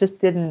to, and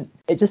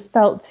it just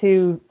felt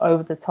too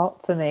over the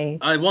top for me.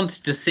 I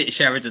wanted to sit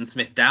Sheridan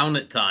Smith down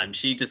at times.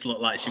 She just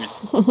looked like she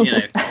was,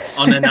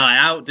 on a night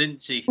out,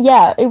 didn't she?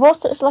 Yeah, it was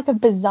such like a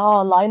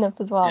bizarre lineup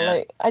as well. Yeah.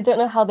 Like, I don't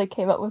know how they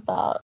came up with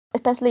that,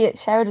 especially at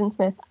Sheridan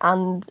Smith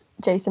and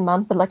Jason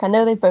Manford. Like, I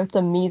know they've both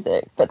done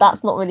music, but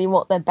that's not really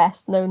what they're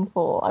best known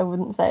for, I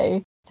wouldn't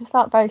say. Just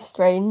felt very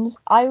strange.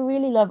 I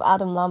really love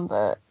Adam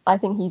Lambert. I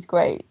think he's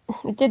great.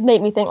 It did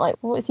make me think, like,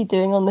 what is he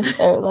doing on this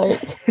show?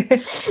 Like,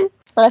 and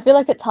I feel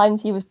like at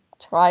times he was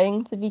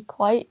trying to be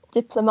quite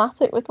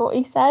diplomatic with what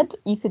he said.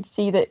 You could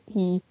see that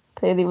he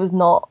clearly was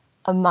not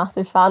a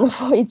massive fan of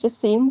what he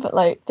just seemed, but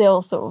like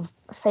still sort of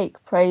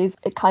fake praise.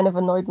 It kind of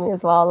annoyed me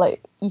as well.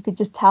 Like, you could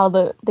just tell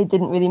that they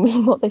didn't really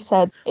mean what they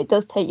said. It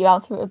does take you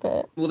out of it a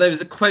bit. Well, there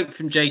was a quote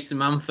from Jason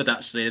Manford,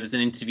 actually. There was an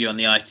interview on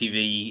the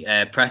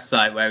ITV press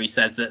site where he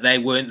says that they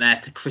weren't there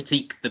to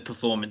critique the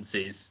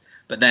performances,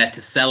 but there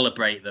to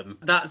celebrate them.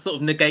 That sort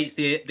of negates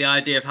the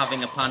idea of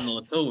having a panel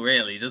at all,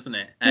 really, doesn't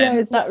it? Yeah,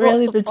 is that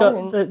really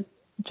the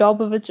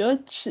job of a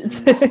judge?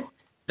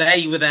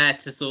 They were there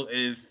to sort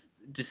of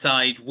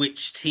decide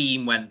which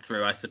team went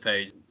through, I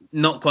suppose.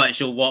 Not quite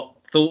sure what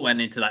thought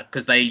went into that,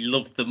 because they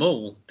loved them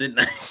all, didn't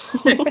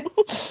they?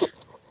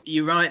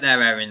 You're right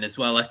there, Erin, as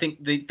well. I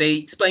think they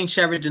explained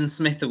Sheridan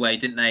Smith away,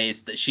 didn't they?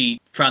 Is that she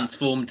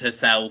transformed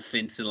herself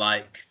into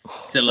like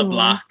Cilla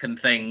Black and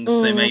things.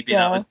 So maybe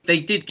that was.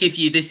 They did give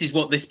you, this is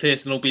what this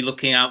person will be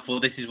looking out for.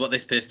 This is what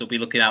this person will be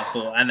looking out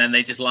for, and then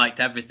they just liked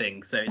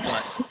everything. So it's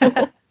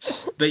like.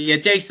 But yeah,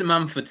 Jason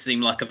Manford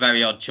seemed like a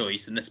very odd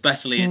choice, and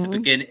especially at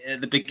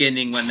the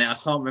beginning when I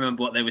can't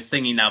remember what they were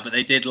singing now, but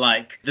they did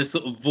like the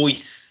sort of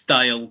voice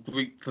style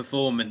group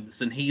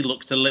performance, and he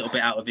looked a little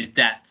bit out of his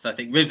depth. I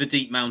think River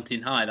Deep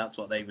Mountain High, that's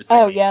what they were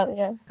singing. Oh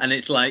yeah. And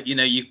it's like,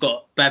 you've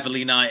got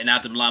Beverly Knight and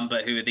Adam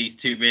Lambert, who are these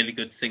two really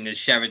good singers.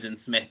 Sheridan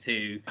Smith,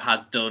 who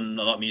has done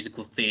a lot of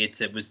musical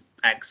theatre, was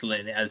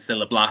excellent as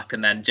Cilla Black,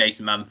 and then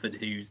Jason Manford,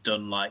 who's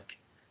done like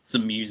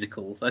some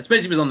musicals. I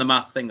suppose he was on The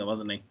Masked Singer,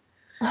 wasn't he?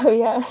 Oh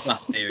yeah.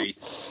 Last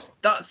series.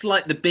 That's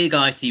like the big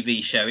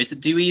ITV show.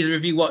 Do either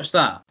of you watch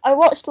that? I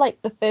watched like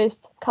the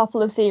first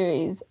couple of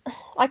series.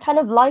 I kind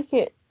of like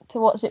it to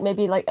watch it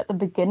maybe like at the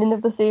beginning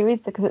of the series,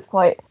 because it's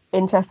quite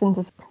interesting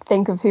to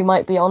think of who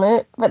might be on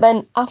it. But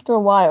then after a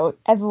while,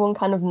 everyone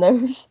kind of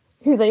knows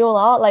who they all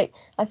are. Like,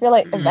 I feel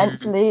like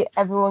eventually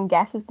everyone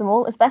guesses them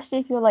all, especially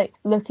if you're like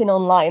looking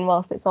online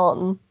whilst it's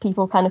on.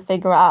 People kind of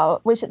figure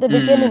out, which at the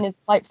beginning is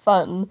quite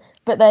fun,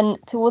 but then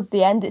towards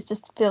the end it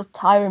just feels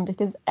tiring,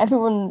 because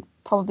everyone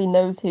probably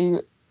knows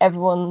who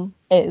everyone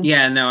is.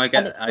 Yeah, no, I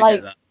get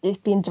that. It's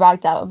being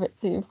dragged out of it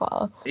too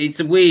far. It's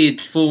a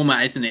weird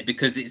format, isn't it?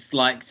 Because it's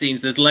like,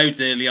 seems there's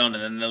loads early on,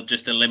 and then they'll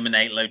just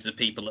eliminate loads of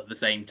people at the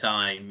same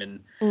time.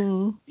 And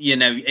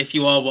if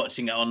you are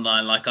watching it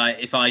online, like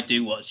if I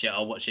do watch it,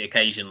 I'll watch it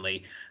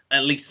occasionally.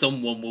 At least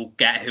someone will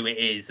get who it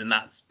is, and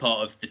that's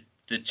part of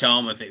the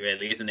charm of it,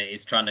 really, isn't it?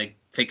 Is trying to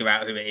figure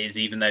out who it is,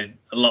 even though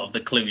a lot of the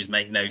clues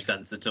make no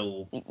sense at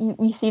all.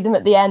 You see them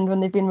at the end when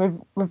they've been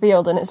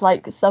revealed, and it's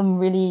like some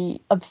really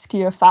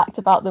obscure fact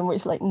about them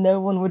which like no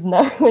one would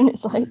know, and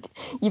it's like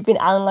you've been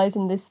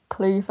analysing this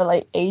clue for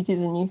like ages,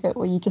 and you think,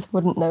 well, you just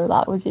wouldn't know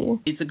that, would you?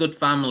 It's a good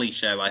family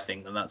show, I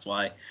think, and that's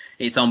why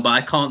it's on, but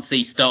I can't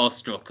see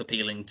Starstruck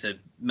appealing to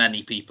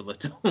many people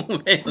at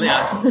all, really,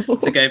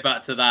 to go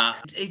back to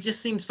that. It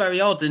just seems very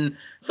odd, and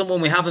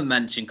someone we haven't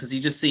mentioned, because he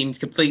just seemed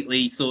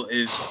completely sort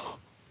of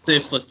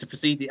surplus to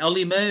proceeding.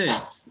 Ollie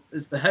Murs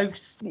as the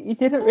host. He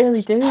didn't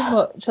really do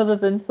much other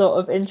than sort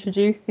of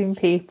introducing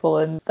people,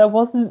 and there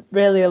wasn't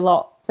really a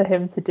lot for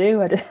him to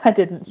do. I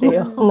didn't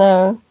feel.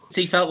 No.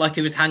 He felt like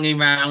he was hanging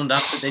around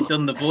after they'd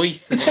done the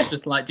voice, and it was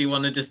just like, do you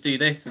want to just do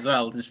this as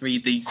well? Just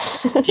read these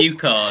cue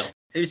cards.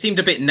 It seemed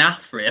a bit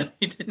naff, really,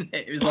 didn't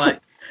it? It was like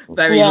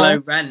very low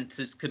rent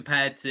as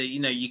compared to,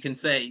 you can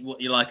say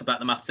what you like about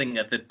The Masked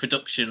Singer. The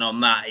production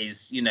on that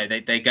is,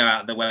 they go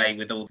out of the way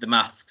with all the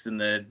masks and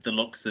the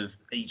looks of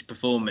each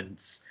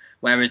performance.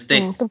 Whereas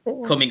this,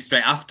 coming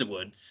straight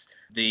afterwards,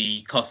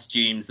 the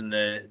costumes and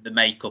the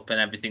makeup and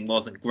everything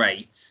wasn't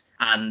great,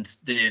 and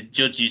the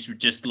judges would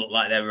just look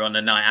like they were on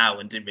a night out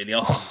and didn't really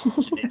offer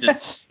much, and it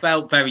just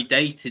felt very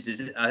dated.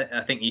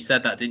 I think you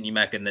said that, didn't you,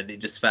 Megan, that it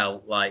just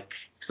felt like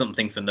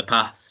something from the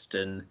past.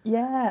 And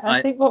yeah,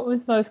 I think what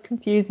was most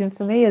confusing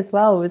for me as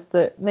well was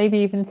that maybe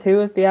even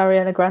 2 of the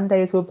Ariana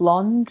Grandes were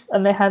blonde,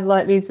 and they had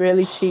like these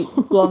really cheap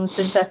blonde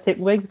synthetic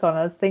wigs on.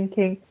 I was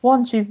thinking,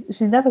 one,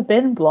 she's never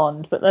been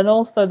blonde, but then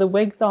also the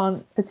wigs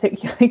aren't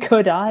particularly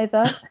good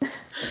either.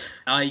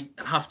 I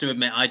have to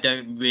admit, I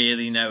don't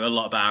really know a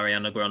lot about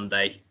Ariana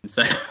Grande,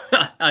 so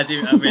I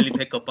really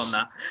pick up on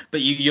that. But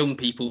you young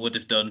people would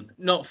have done.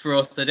 Not for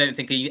us. I don't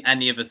think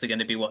any of us are going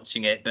to be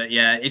watching it. But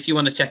yeah, if you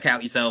want to check it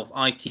out yourself,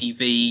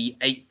 ITV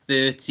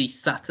 8:30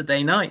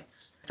 Saturday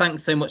nights.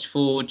 Thanks so much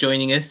for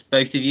joining us,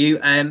 both of you.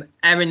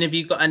 Erin, have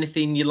you got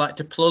anything you'd like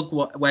to plug?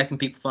 Where can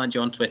people find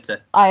you on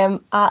Twitter? I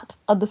am at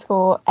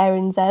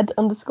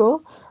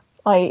 _ErinZ_.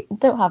 I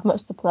don't have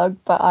much to plug,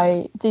 but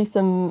I do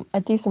some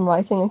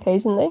writing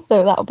occasionally,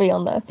 so that'll be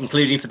on there.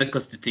 Including for the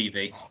Custard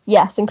TV?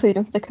 Yes,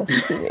 including for the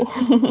Custard TV.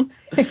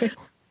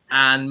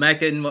 And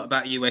Megan, what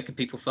about you? Where can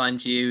people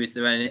find you? Is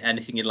there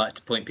anything you'd like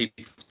to point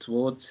people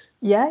towards?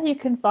 Yeah, you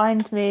can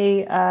find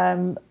me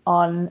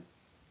on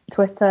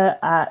Twitter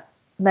at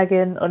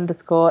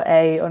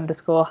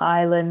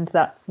Megan_A_Highland.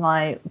 That's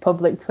my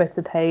public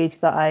Twitter page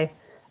that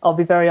I'll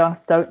be very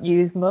honest, don't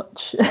use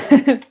much.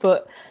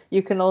 But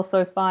you can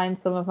also find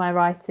some of my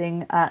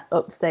writing at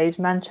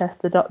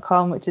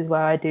upstagemanchester.com, which is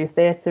where I do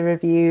theatre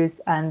reviews,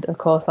 and of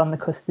course on the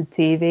Custard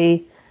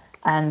TV.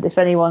 And if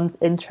anyone's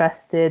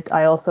interested,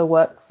 I also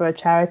work for a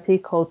charity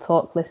called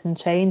Talk, Listen,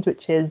 Change,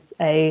 which is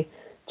a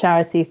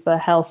charity for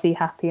healthy,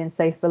 happy and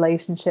safe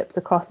relationships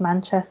across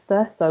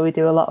Manchester. So we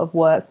do a lot of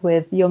work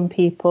with young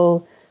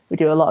people. We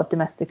do a lot of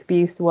domestic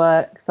abuse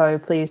work. So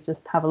please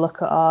just have a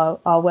look at our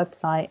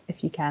website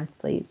if you can,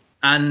 please.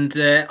 And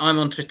I'm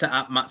on Twitter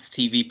at Matt's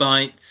TV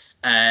Bites,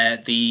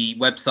 the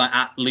website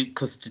at Luke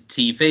Custard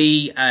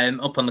TV.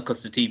 Up on the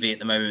Custard TV at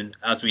the moment,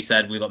 as we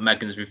said, we've got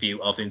Megan's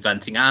review of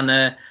Inventing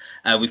Anna.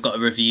 We've got a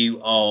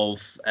review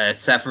of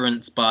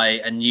Severance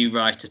by a new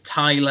writer,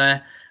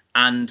 Tyler.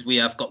 And we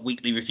have got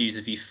weekly reviews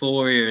of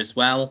Euphoria as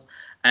well.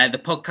 The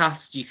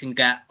podcast you can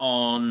get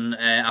on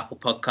Apple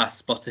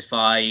Podcasts,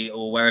 Spotify,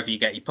 or wherever you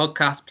get your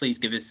podcasts. Please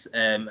give us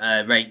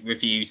a rate,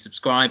 review,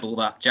 subscribe, all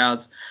that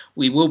jazz.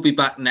 We will be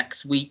back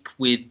next week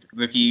with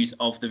reviews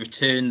of the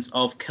returns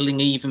of Killing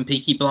Eve and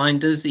Peaky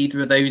Blinders.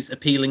 Either of those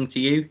appealing to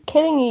you?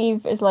 Killing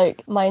Eve is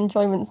like, my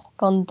enjoyment's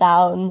gone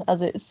down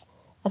as it's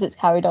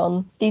carried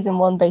on. Season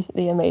 1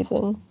 basically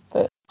amazing,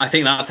 but I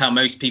think that's how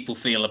most people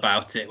feel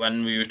about it.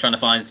 When we were trying to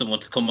find someone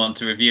to come on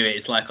to review it,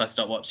 it's like I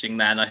stopped watching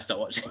then, I stopped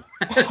watching.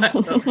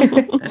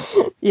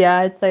 Yeah,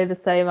 I'd say the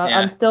same.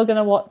 I'm still going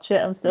to watch it.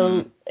 I'm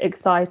still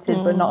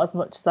excited, but not as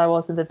much as I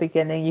was in the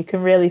beginning. You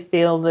can really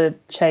feel the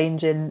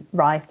change in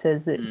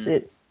writers.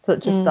 It's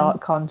such a stark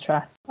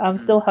contrast. I'm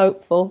still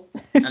hopeful.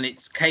 And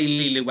it's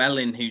Kaylee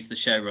Llewellyn who's the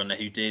showrunner,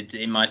 who did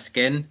In My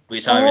Skin,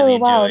 which I really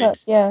enjoyed.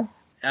 Yeah.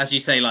 As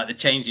you say, like the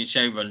change in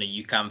showrunner,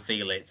 you can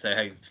feel it. So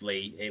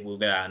hopefully it will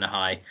go out on a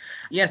high.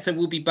 Yeah, so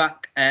we'll be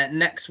back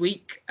next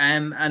week.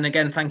 And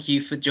again, thank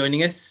you for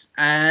joining us.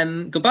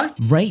 Goodbye.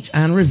 Rate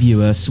and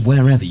review us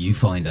wherever you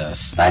find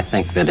us. I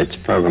think that it's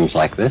programs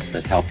like this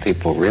that help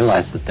people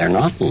realize that they're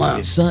not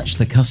alone. Search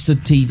The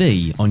Custard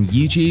TV on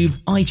YouTube,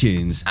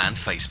 iTunes, and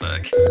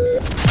Facebook.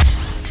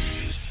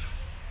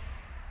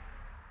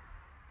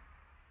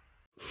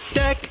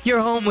 Deck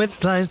your home with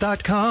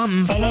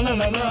Blinds.com.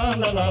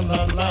 Blinds.com.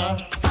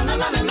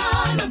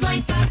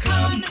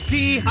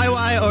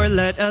 DIY or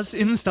let us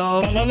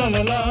install.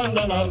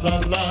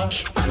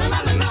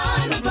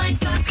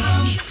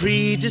 Blinds.com.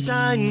 Free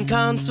design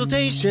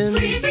consultation.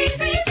 Free.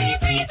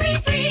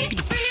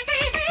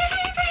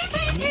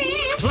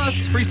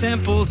 Plus free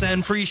samples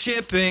and free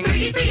shipping.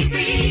 Free.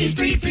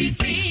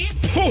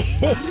 Ho,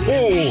 ho,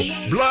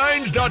 ho!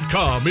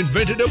 Blinds.com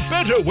invented a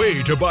better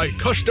way to buy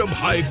custom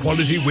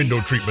high-quality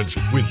window treatments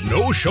with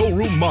no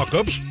showroom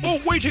mock-ups or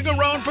waiting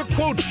around for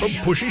quotes from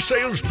pushy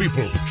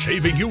salespeople,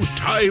 saving you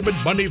time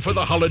and money for the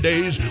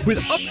holidays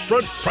with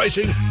upfront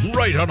pricing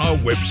right on our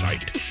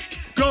website.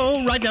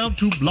 Go right now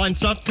to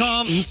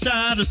Blinds.com.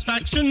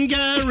 Satisfaction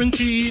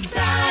guaranteed.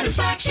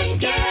 Satisfaction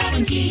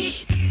guaranteed.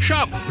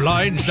 Shop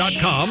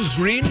Blinds.com's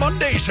Green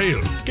Monday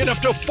sale. Get up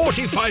to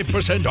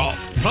 45%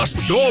 off, plus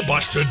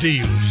doorbuster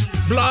deals.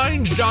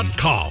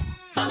 Blinds.com.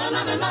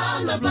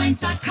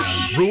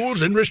 Blinds.com.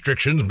 Rules and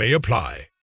restrictions may apply.